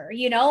opener,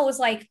 it was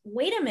like,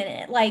 wait a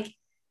minute, like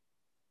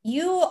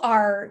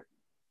you're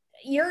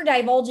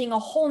divulging a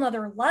whole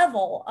nother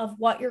level of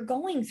what you're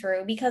going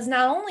through, because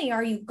not only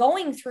are you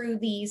going through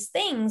these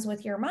things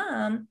with your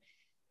mom,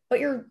 but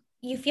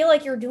you feel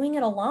like you're doing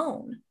it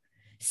alone.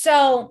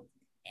 So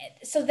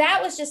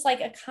that was just like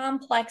a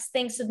complex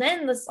thing. So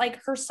then this,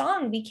 like, her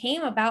song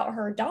became about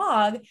her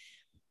dog,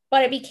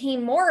 but it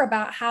became more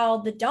about how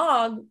the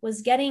dog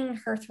was getting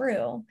her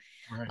through.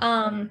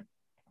 Right.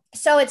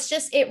 So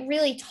it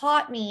really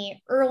taught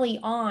me early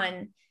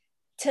on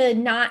to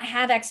not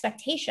have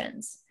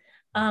expectations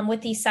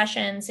with these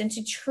sessions, and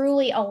to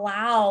truly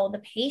allow the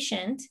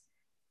patient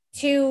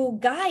to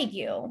guide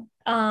you,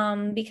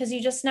 because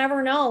you just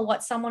never know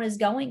what someone is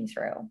going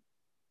through.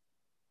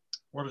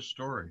 What a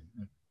story.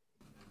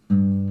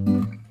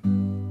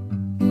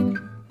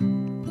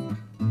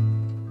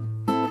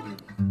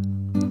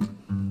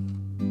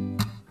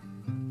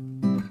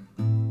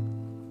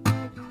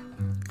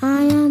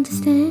 I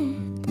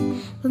understand,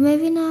 but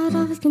maybe not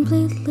always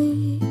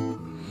completely.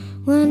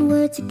 When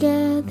we're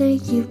together,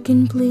 you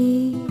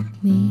complete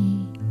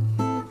me.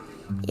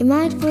 You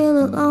might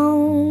feel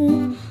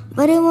alone,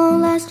 but it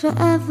won't last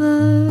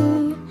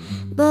forever.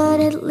 But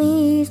at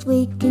least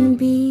we can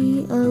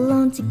be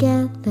alone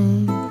together.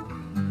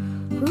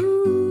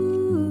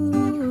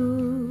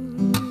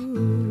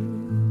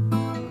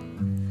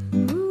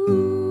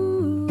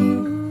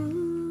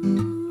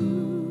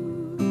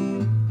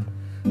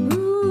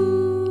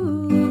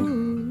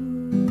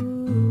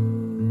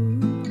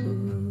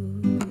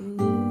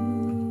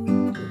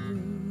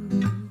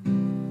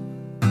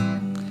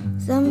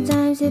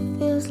 Sometimes it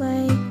feels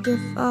like you're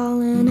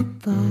falling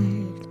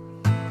apart,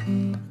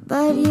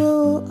 but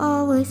you'll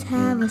always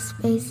have a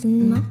space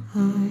in my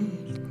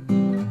heart.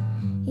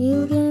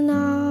 You can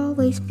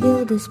always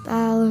feel this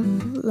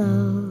powerful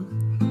love,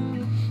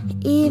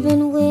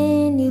 even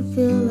when you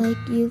feel like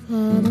you've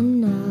had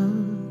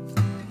enough.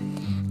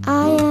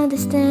 I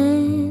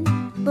understand,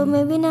 but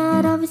maybe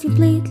not always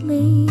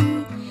completely.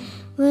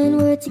 When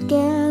we're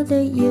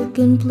together, you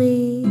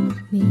complete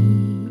me.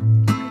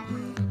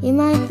 You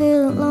might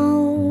feel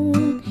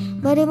alone,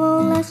 but it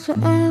won't last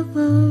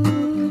forever.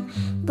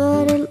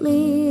 But at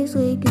least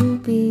we can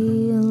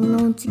be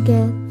alone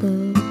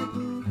together.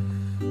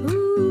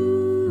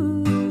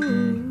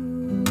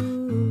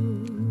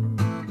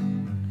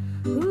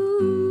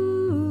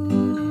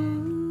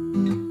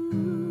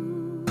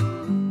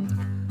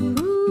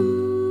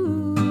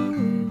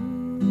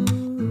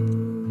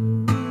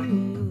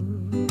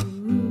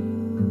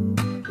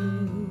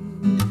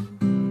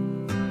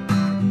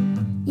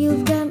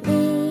 You've got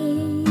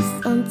me,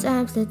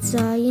 sometimes that's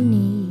all you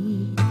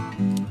need.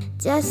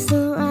 Just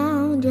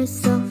surround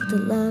yourself with a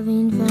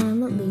loving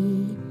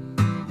family.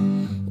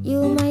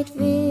 You might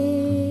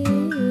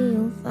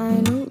feel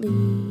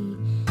finally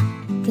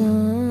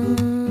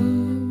complete.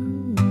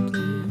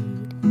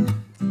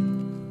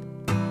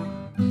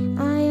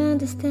 I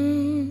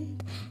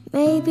understand,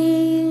 maybe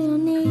you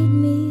don't need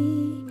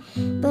me,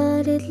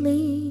 but at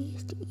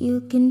least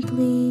you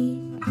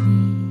complete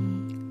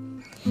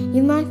me.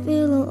 You might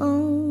feel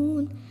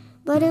alone,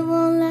 but it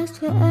won't last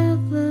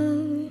forever.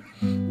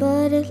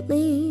 But at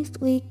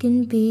least we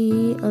can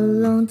be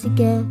alone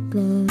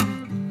together.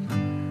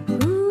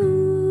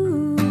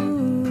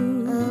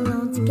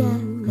 Alone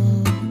together.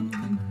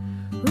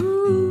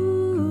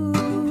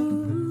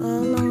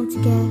 Alone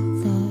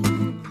together.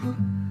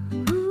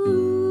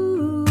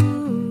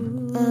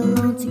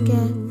 Alone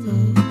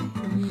together.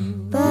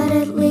 But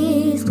at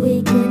least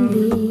we can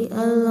be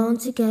alone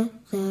together.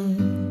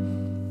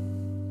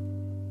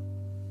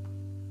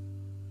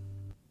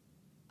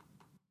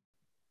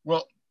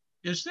 Well,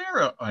 is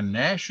there a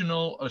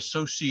national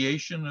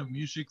association of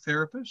music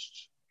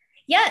therapists?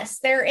 Yes,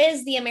 there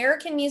is the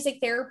American Music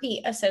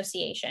Therapy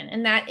Association,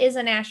 and that is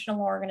a national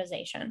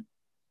organization.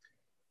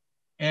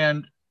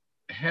 And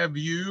have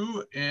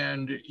you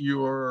and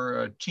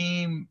your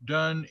team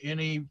done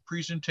any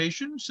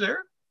presentations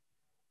there?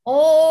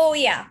 Oh,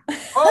 yeah.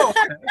 Oh,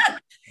 okay.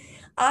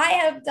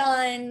 I've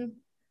done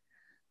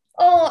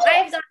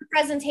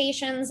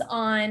presentations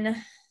on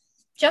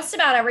just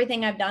about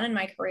everything I've done in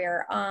my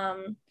career,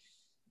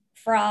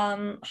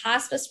 from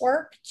hospice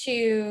work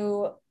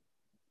to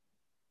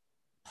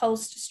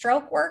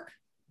post-stroke work.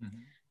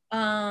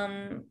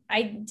 Mm-hmm.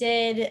 I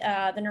did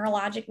the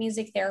neurologic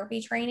music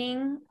therapy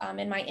training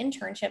in my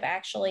internship,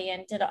 actually,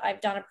 and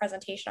I've done a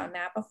presentation on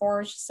that before.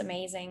 It's just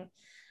amazing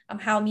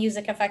how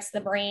music affects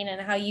the brain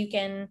and how you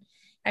can,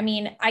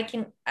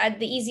 the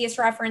easiest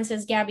reference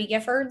is Gabby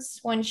Giffords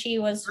when she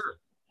was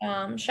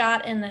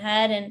shot in the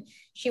head, and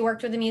she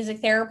worked with a music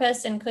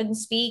therapist and couldn't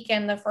speak.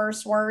 And the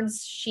first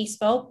words she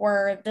spoke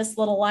were, "This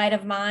little light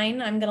of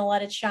mine, I'm going to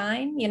let it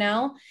shine,"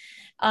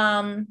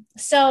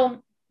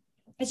 So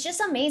it's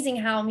just amazing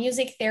how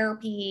music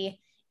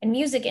therapy and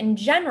music in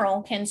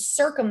general can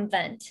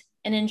circumvent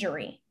an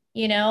injury.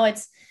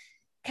 It's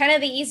kind of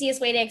the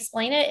easiest way to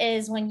explain it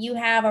is when you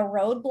have a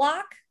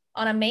roadblock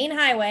on a main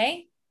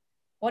highway,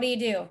 what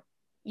do?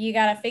 You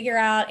got to figure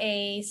out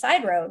a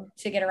side road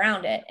to get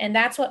around it. And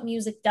that's what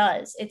music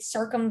does. It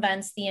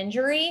circumvents the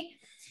injury.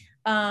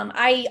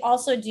 I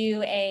also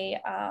do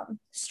a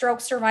stroke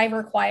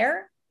survivor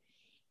choir,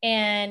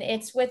 and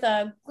it's with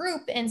a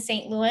group in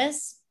St.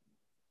 Louis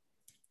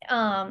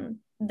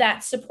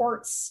that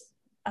supports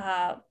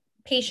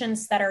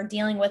patients that are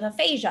dealing with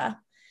aphasia.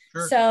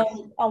 Sure.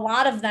 So a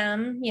lot of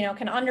them,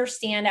 can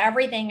understand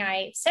everything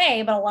I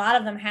say, but a lot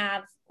of them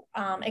have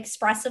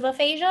expressive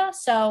aphasia.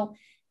 So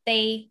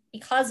they,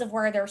 because of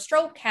where their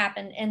stroke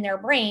happened in their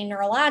brain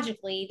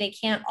neurologically, they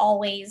can't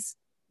always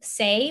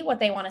say what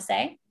they want to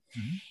say.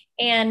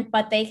 Mm-hmm.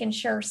 But they can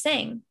sure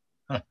sing.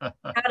 How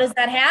does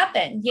that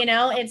happen?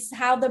 It's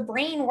how the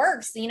brain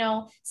works.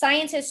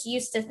 Scientists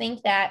used to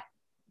think that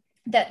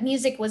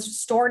music was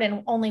stored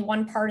in only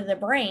one part of the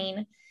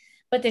brain,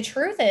 But the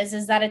truth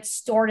is that it's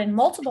stored in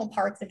multiple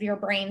parts of your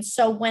brain.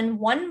 So when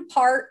one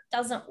part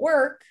doesn't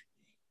work,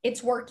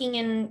 it's working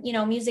in,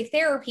 music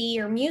therapy,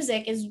 or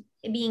music is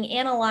being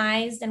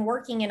analyzed and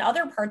working in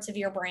other parts of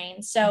your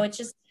brain. So it's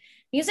just,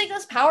 music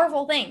does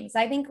powerful things.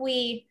 I think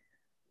we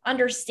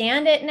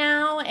understand it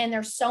now, and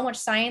there's so much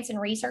science and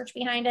research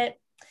behind it.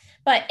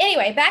 But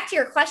anyway, back to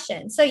your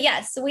question. So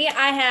yes,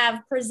 I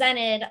have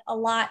presented a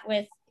lot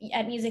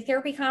at music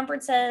therapy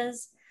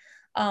conferences,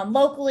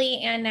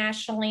 locally and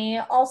nationally.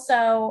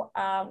 Also,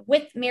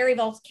 with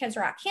Maryville Kids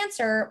Rock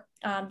Cancer,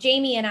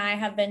 Jamie and I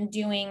have been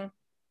doing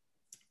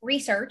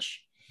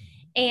research,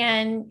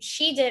 and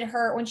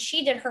when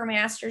she did her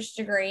master's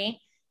degree,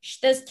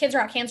 this Kids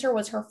Rock Cancer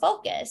was her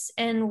focus.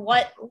 And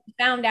what we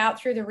found out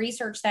through the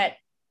research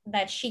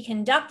that she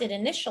conducted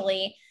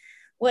initially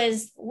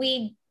was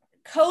we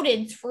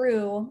coded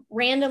through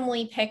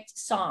randomly picked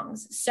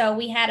songs. So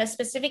we had a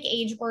specific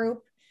age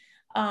group.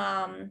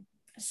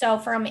 So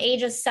from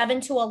ages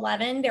 7 to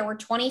 11, there were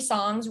 20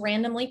 songs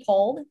randomly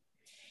pulled.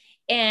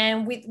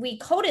 And we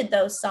coded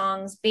those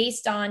songs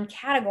based on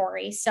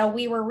categories. So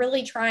we were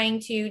really trying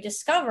to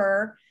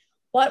discover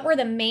what were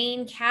the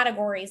main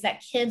categories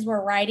that kids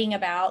were writing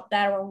about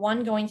that were,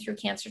 one, going through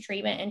cancer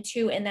treatment, and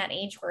two, in that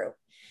age group.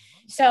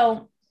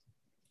 So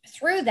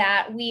through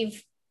that,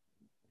 we've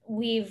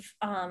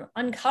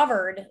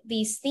uncovered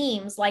these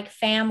themes like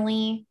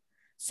family,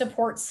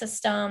 support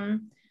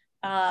system,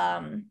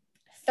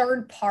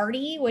 third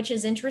party, which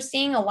is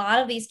interesting. A lot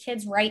of these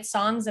kids write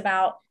songs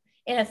about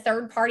in a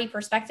third party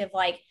perspective,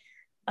 like,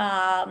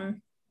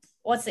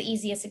 what's the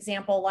easiest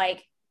example?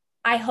 Like,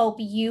 I hope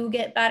you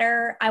get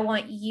better. I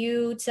want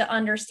you to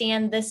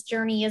understand this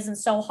journey isn't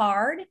so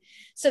hard.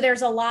 So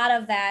there's a lot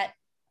of that,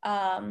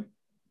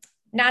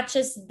 not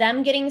just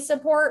them getting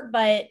support,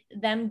 but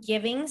them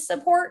giving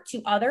support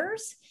to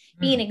others,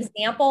 be an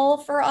example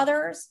for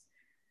others.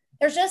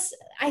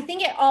 I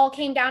think it all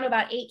came down to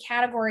about 8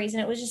 categories.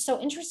 And it was just so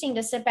interesting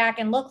to sit back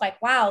and look like,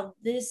 wow,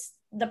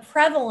 the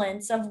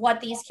prevalence of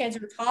what these kids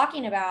are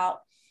talking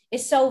about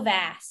is so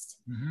vast.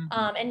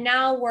 And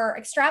now we're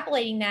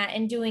extrapolating that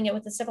and doing it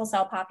with the sickle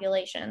cell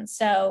population.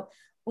 So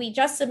we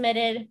just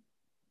submitted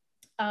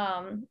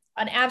an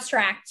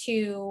abstract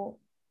to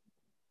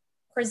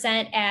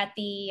present at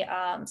the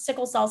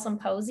sickle cell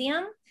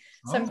symposium.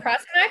 So I'm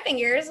crossing my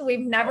fingers.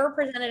 We've never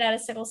presented at a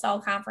sickle cell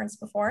conference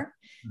before.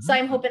 So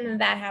I'm hoping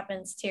that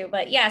happens too.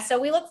 But yeah, so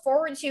we look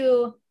forward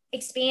to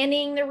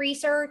expanding the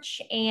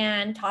research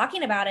and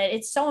talking about it.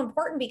 It's so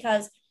important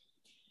because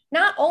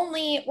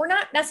we're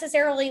not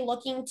necessarily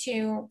looking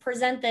to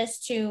present this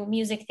to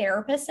music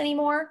therapists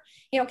anymore.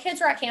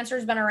 Kids Rock Cancer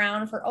has been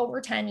around for over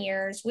 10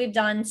 years. We've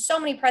done so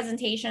many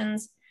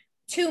presentations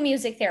to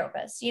music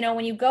therapists.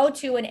 When you go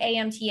to an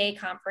AMTA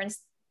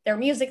conference, they're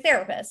music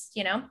therapists,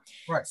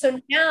 Right. So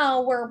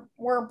now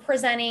we're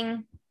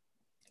presenting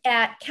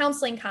at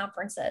counseling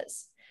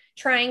conferences,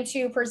 trying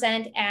to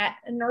present at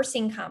a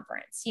nursing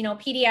conference,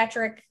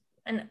 Pediatric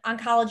and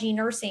Oncology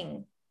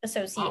Nursing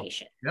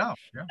Association. Oh,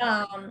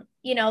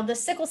 yeah. The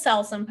sickle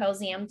cell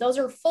symposium, those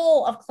are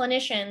full of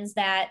clinicians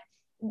that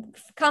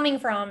coming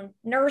from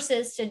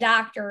nurses to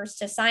doctors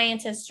to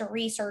scientists to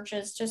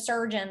researchers to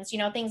surgeons,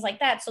 things like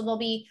that. So there'll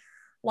be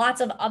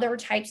lots of other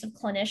types of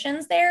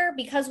clinicians there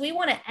because we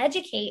want to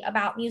educate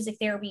about music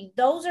therapy.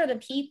 Those are the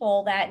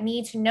people that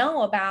need to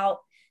know about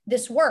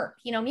this work.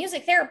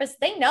 Music therapists,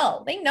 they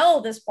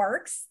know this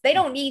works. They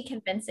don't need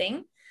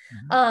convincing.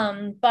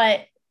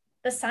 But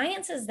the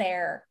science is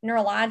there.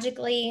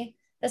 Neurologically,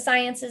 the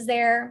science is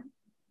there.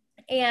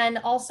 And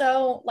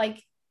also,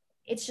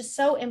 it's just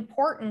so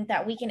important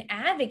that we can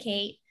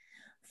advocate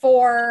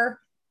for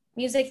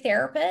music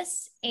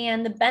therapists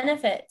and the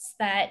benefits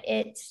that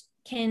it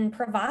can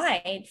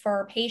provide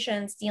for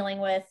patients dealing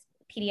with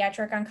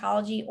pediatric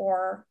oncology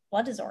or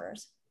blood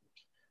disorders.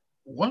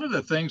 One of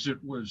the things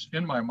that was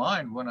in my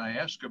mind when I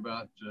asked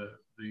about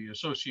the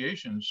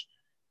associations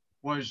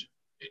was,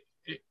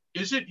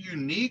 is it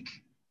unique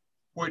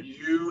what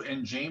you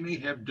and Jamie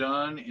have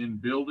done in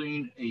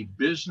building a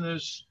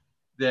business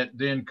that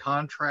then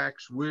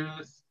contracts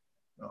with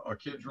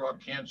Kids Rock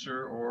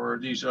Cancer or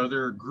these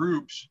other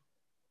groups?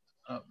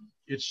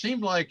 It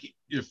seemed like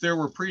if there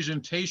were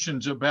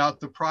presentations about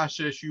the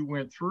process you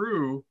went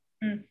through,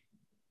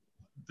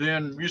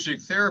 then music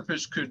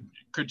therapists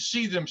could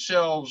see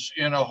themselves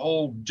in a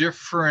whole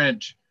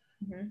different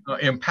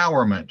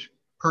empowerment,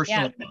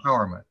 personal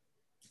empowerment.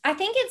 I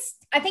think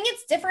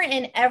it's different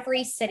in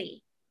every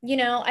city.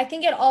 I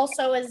think it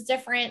also is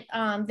different.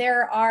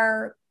 There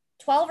are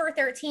 12 or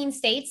 13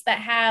 states that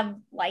have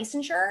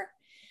licensure.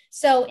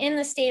 So in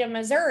the state of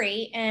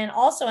Missouri and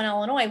also in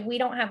Illinois, we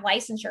don't have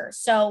licensure.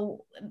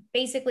 So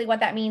basically what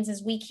that means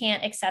is we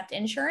can't accept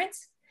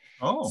insurance.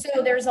 Oh.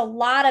 So there's a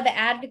lot of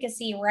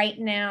advocacy right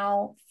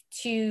now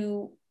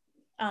to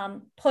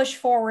push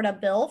forward a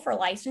bill for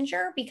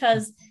licensure,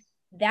 because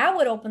that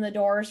would open the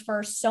doors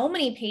for so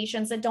many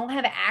patients that don't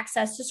have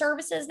access to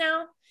services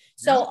now.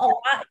 So a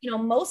lot,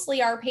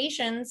 mostly our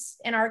patients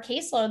and our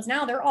caseloads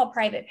now, they're all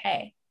private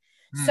pay.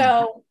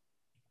 So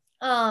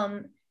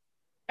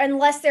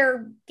unless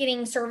they're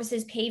getting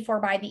services paid for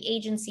by the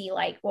agency,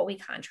 like what we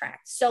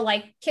contract. So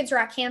like Kids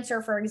Rock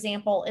Cancer, for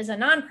example, is a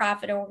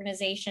nonprofit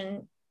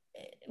organization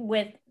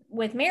with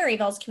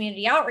Maryville's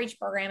community outreach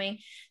programming.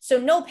 So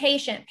no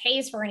patient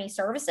pays for any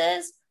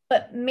services,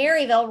 but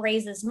Maryville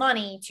raises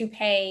money to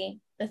pay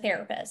the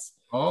therapist.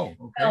 Oh,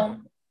 okay. So,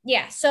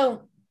 yeah.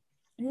 So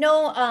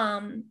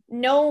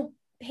no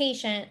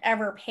patient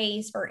ever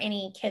pays for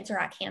any Kids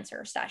Rock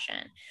Cancer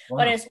session. Wow.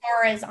 But as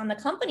far as on the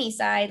company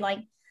side, like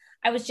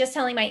I was just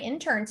telling my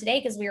intern today,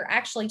 because we were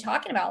actually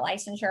talking about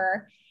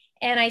licensure,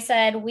 and I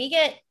said, we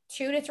get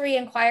 2 to 3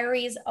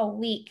 inquiries a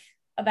week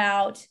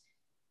about,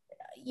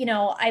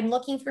 I'm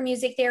looking for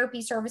music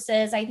therapy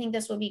services. I think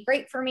this would be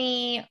great for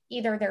me,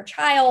 either their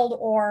child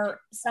or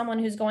someone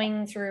who's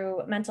going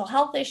through mental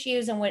health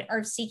issues and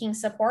are seeking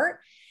support.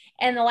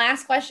 And the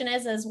last question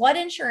is what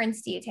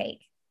insurance do you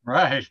take?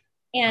 Right.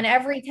 And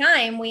every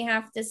time we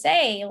have to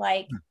say,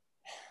 like,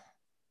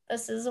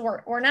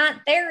 we're not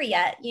there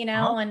yet,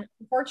 and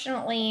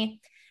unfortunately,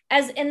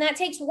 and that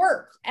takes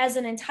work as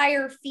an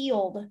entire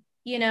field,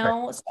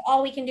 right. So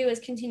all we can do is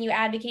continue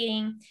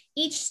advocating.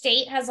 Each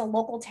state has a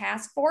local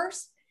task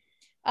force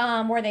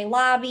where they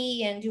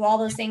lobby and do all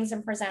those things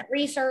and present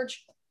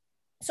research.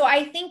 So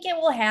I think it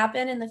will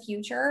happen in the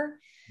future.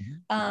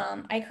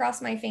 Mm-hmm. I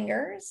cross my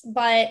fingers,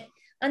 but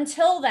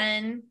until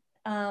then,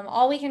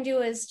 all we can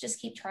do is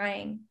just keep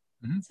trying.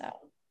 Mm-hmm. So,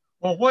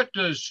 well, what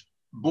does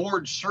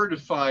board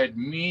certified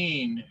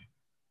mean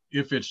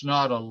if it's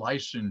not a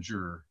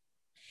licensure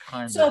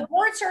kind of?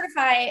 Board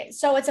certified,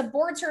 so it's a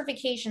board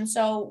certification.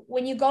 So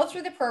when you go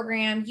through the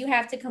program, you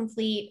have to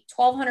complete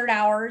 1,200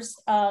 hours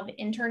of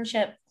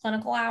internship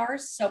clinical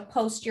hours. So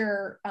post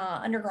your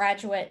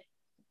undergraduate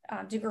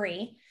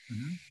degree.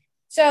 Mm-hmm.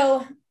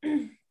 So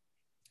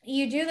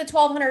you do the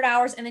 1,200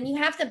 hours, and then you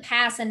have to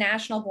pass a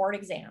national board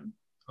exam.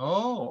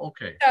 Oh,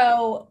 okay.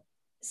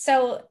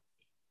 So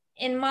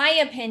in my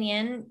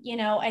opinion,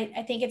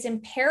 I think it's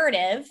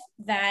imperative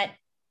that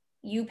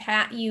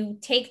you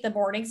take the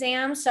board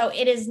exam. So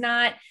it is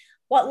not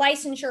what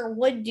licensure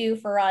would do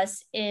for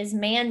us is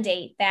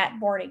mandate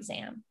that board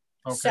exam.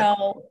 Okay.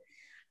 So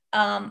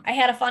I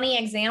had a funny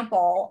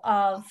example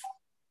of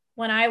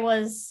when I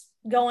was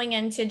going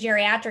into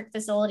geriatric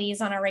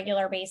facilities on a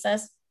regular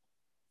basis.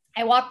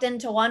 I walked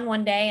into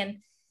one day and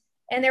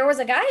there was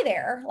a guy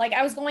there. Like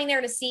I was going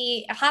there to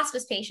see a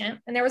hospice patient,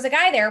 and there was a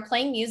guy there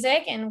playing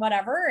music and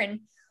whatever,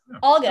 and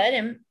all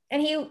good.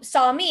 And he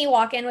saw me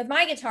walk in with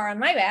my guitar on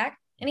my back,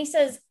 and he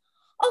says,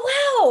 "Oh,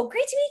 wow,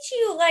 great to meet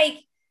you.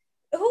 Like,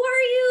 who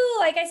are you?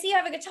 Like, I see you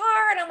have a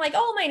guitar." And I'm like,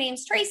 "Oh, my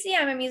name's Tracie.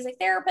 I'm a music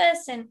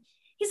therapist." And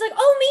he's like,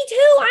 "Oh, me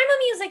too. I'm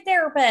a music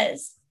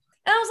therapist."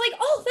 And I was like,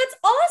 "Oh, that's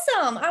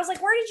awesome." I was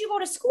like, "Where did you go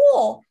to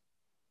school?"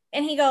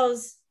 And he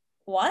goes,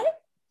 "What?"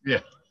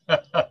 Yeah.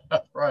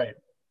 Right.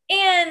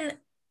 And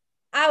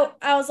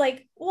I was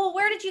like, "Well,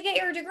 where did you get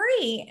your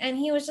degree?" And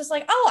he was just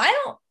like,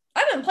 "Oh,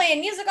 I've been playing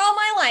music all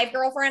my life,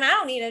 girlfriend. I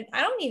don't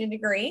need a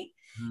degree."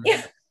 Mm-hmm.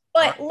 Yeah.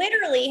 But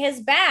literally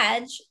his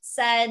badge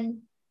said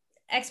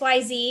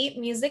XYZ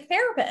music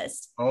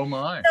therapist. Oh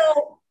my.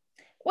 So,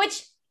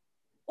 which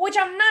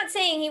I'm not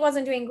saying he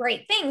wasn't doing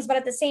great things, but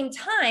at the same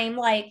time,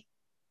 like,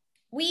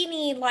 we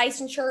need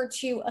licensure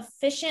to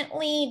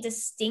efficiently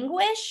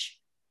distinguish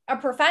a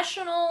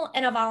professional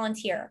and a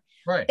volunteer.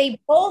 Right. They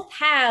both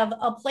have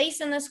a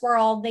place in this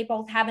world. They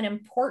both have an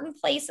important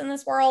place in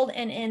this world,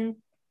 and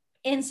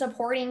in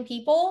supporting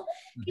people.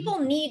 Mm-hmm. People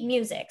need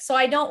music. So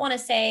I don't want to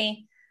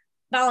say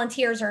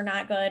volunteers are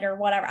not good or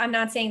whatever. I'm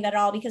not saying that at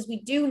all, because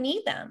we do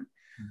need them.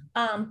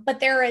 Mm-hmm.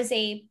 But there's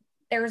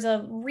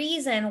a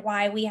reason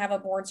why we have a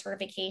board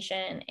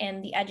certification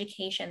and the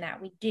education that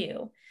we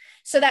do.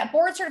 So that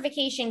board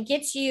certification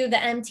gets you the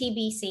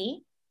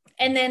MTBC,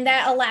 and then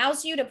that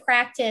allows you to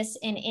practice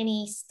in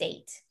any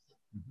state.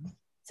 Mm-hmm.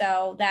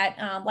 So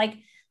that, like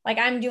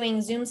I'm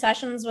doing Zoom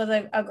sessions with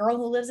a girl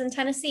who lives in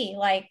Tennessee,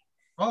 like,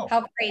 oh,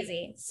 how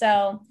crazy.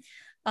 So,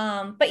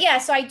 but yeah,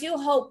 so I do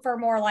hope for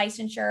more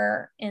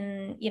licensure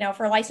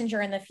for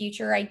licensure in the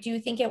future. I do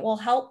think it will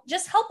help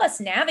us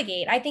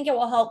navigate. I think it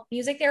will help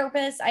music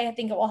therapists. I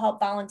think it will help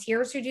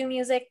volunteers who do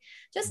music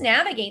just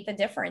navigate the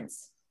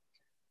difference.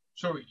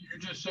 So you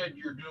just said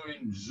you're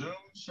doing Zoom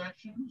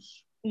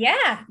sessions?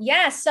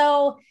 Yeah.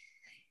 So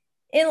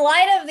in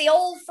light of the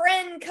old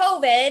friend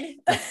COVID,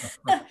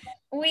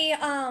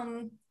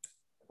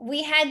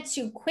 we had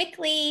to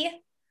quickly,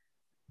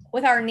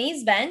 with our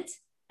knees bent,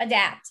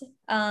 adapt,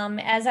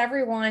 as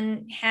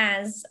everyone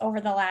has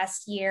over the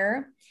last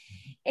year.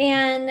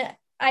 And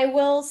I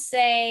will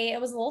say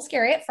it was a little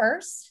scary at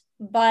first,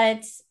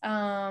 but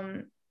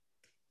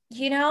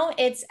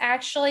it's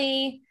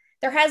actually,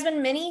 there has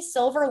been many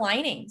silver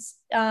linings.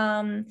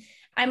 I'm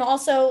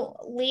also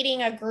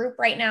leading a group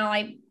right now.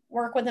 I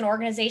work with an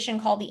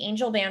organization called the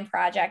Angel Band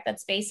Project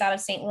that's based out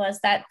of St. Louis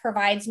that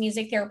provides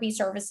music therapy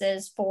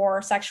services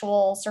for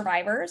sexual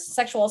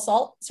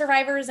assault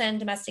survivors, and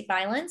domestic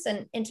violence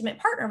and intimate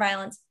partner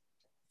violence.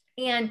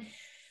 And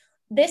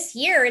this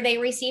year they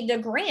received a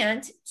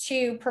grant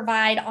to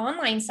provide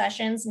online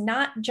sessions,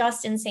 not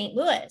just in St.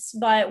 Louis,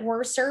 but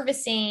we're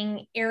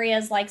servicing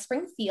areas like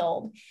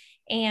Springfield.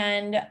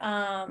 And,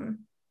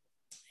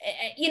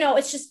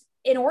 it's just,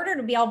 in order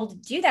to be able to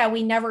do that,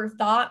 we never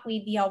thought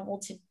we'd be able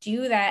to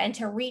do that and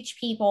to reach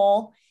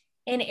people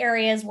in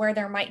areas where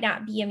there might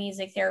not be a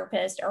music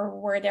therapist, or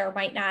where they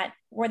might not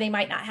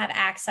have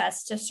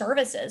access to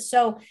services.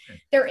 So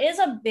there is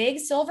a big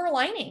silver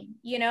lining,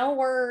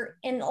 we're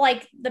in,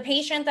 like, the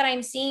patient that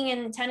I'm seeing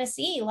in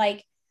Tennessee,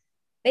 like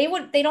they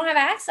don't have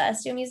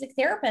access to a music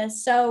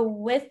therapist. So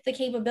with the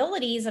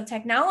capabilities of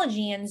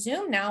technology and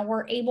Zoom now,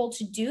 we're able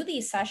to do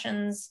these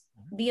sessions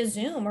via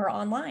Zoom or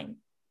online.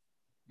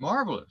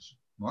 Marvelous.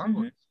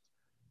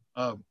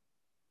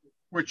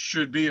 Which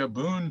should be a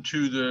boon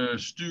to the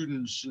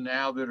students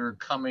now that are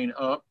coming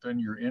up,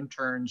 and your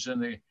interns,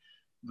 and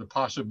the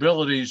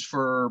possibilities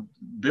for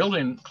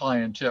building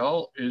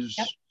clientele has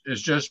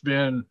just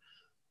been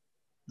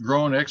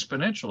grown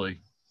exponentially.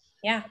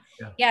 Yeah,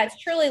 it's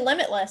truly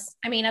limitless.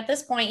 I mean, at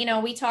this point,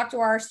 we talk to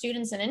our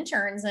students and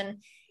interns, and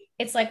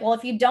it's like, well,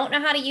 if you don't know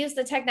how to use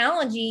the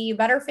technology, you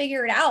better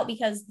figure it out,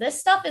 because this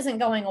stuff isn't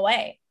going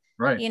away.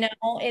 Right.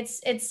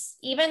 It's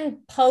even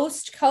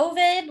post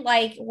COVID,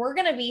 like we're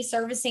going to be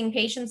servicing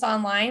patients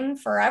online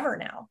forever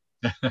now.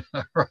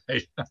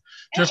 Right.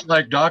 Just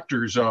like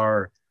doctors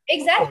are.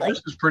 Exactly.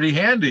 This is pretty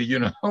handy,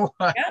 Yeah.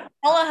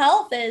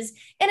 Telehealth is,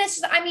 and it's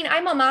just, I mean,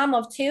 I'm a mom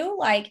of two.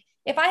 Like,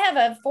 if I have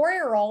a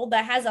 4-year-old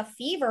that has a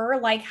fever,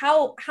 like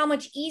how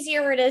much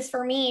easier it is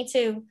for me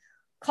to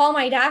call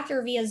my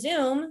doctor via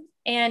Zoom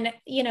and,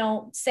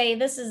 say,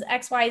 this is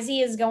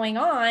XYZ is going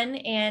on,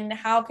 and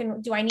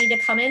do I need to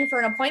come in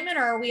for an appointment,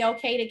 or are we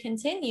okay to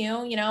continue,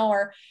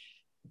 or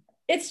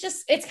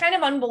it's kind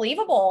of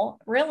unbelievable,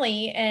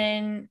 really.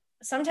 And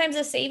sometimes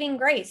a saving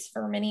grace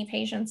for many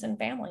patients and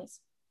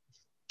families.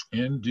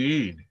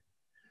 Indeed.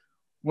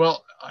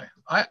 Well,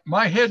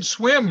 my head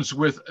swims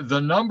with the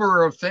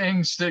number of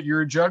things that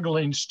you're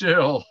juggling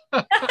still,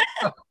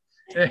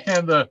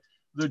 and the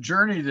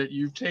journey that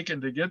you've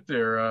taken to get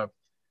there.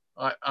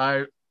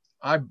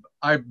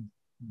 I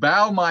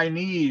bow my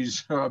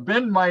knees,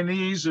 bend my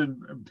knees,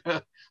 and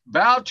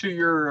bow to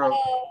your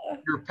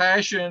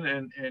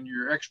passion and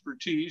your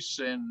expertise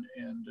and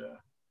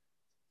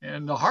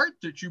the heart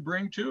that you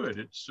bring to it.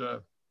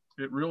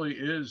 It really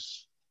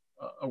is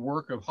a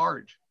work of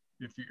heart.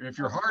 If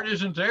your heart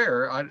isn't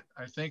there, I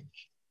think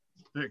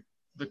the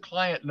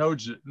client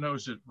knows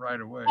it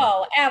right away.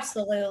 Oh,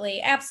 absolutely.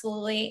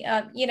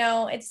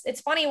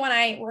 It's funny when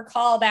I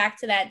recall back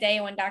to that day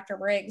when Dr.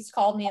 Briggs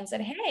called me and said,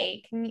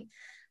 "Hey,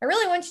 I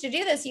really want you to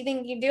do this. You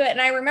think you can do it?"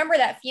 And I remember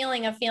that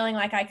feeling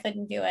like I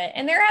couldn't do it.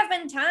 And there have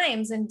been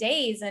times and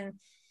days, and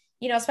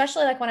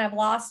especially like when I've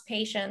lost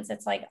patients,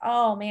 it's like,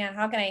 oh man,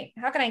 how can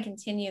I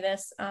continue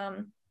this?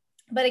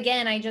 But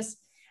again,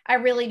 I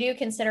really do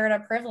consider it a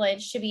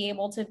privilege to be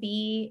able to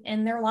be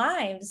in their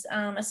lives,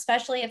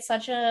 especially at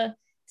such a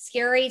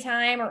scary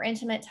time or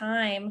intimate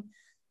time.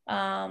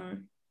 Life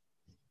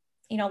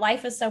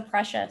is so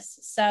precious.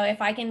 So if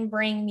I can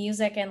bring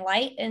music and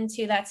light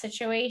into that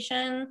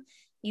situation,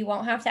 you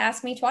won't have to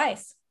ask me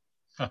twice.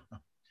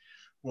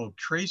 Well,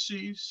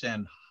 Tracie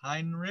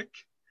Sandheinrich,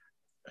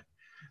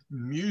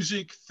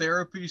 Music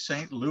Therapy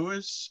St.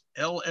 Louis,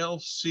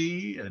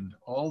 LLC, and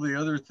all the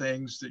other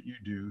things that you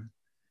do.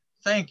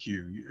 Thank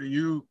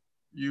you.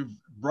 You've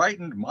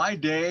brightened my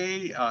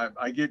day.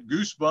 I get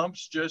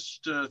goosebumps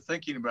just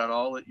thinking about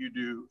all that you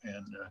do.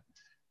 And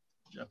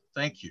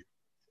thank you.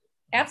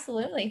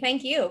 Absolutely.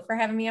 Thank you for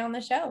having me on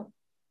the show.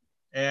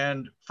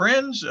 And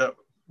friends,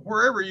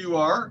 wherever you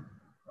are,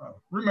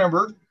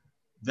 remember,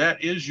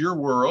 that is your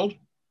world.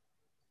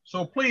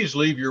 So please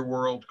leave your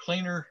world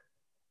cleaner,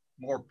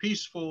 more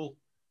peaceful,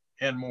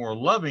 and more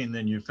loving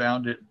than you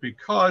found it,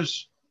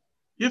 because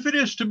if it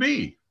is to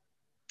be,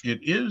 it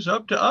is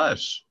up to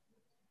us.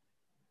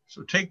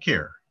 So take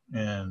care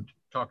and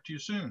talk to you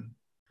soon.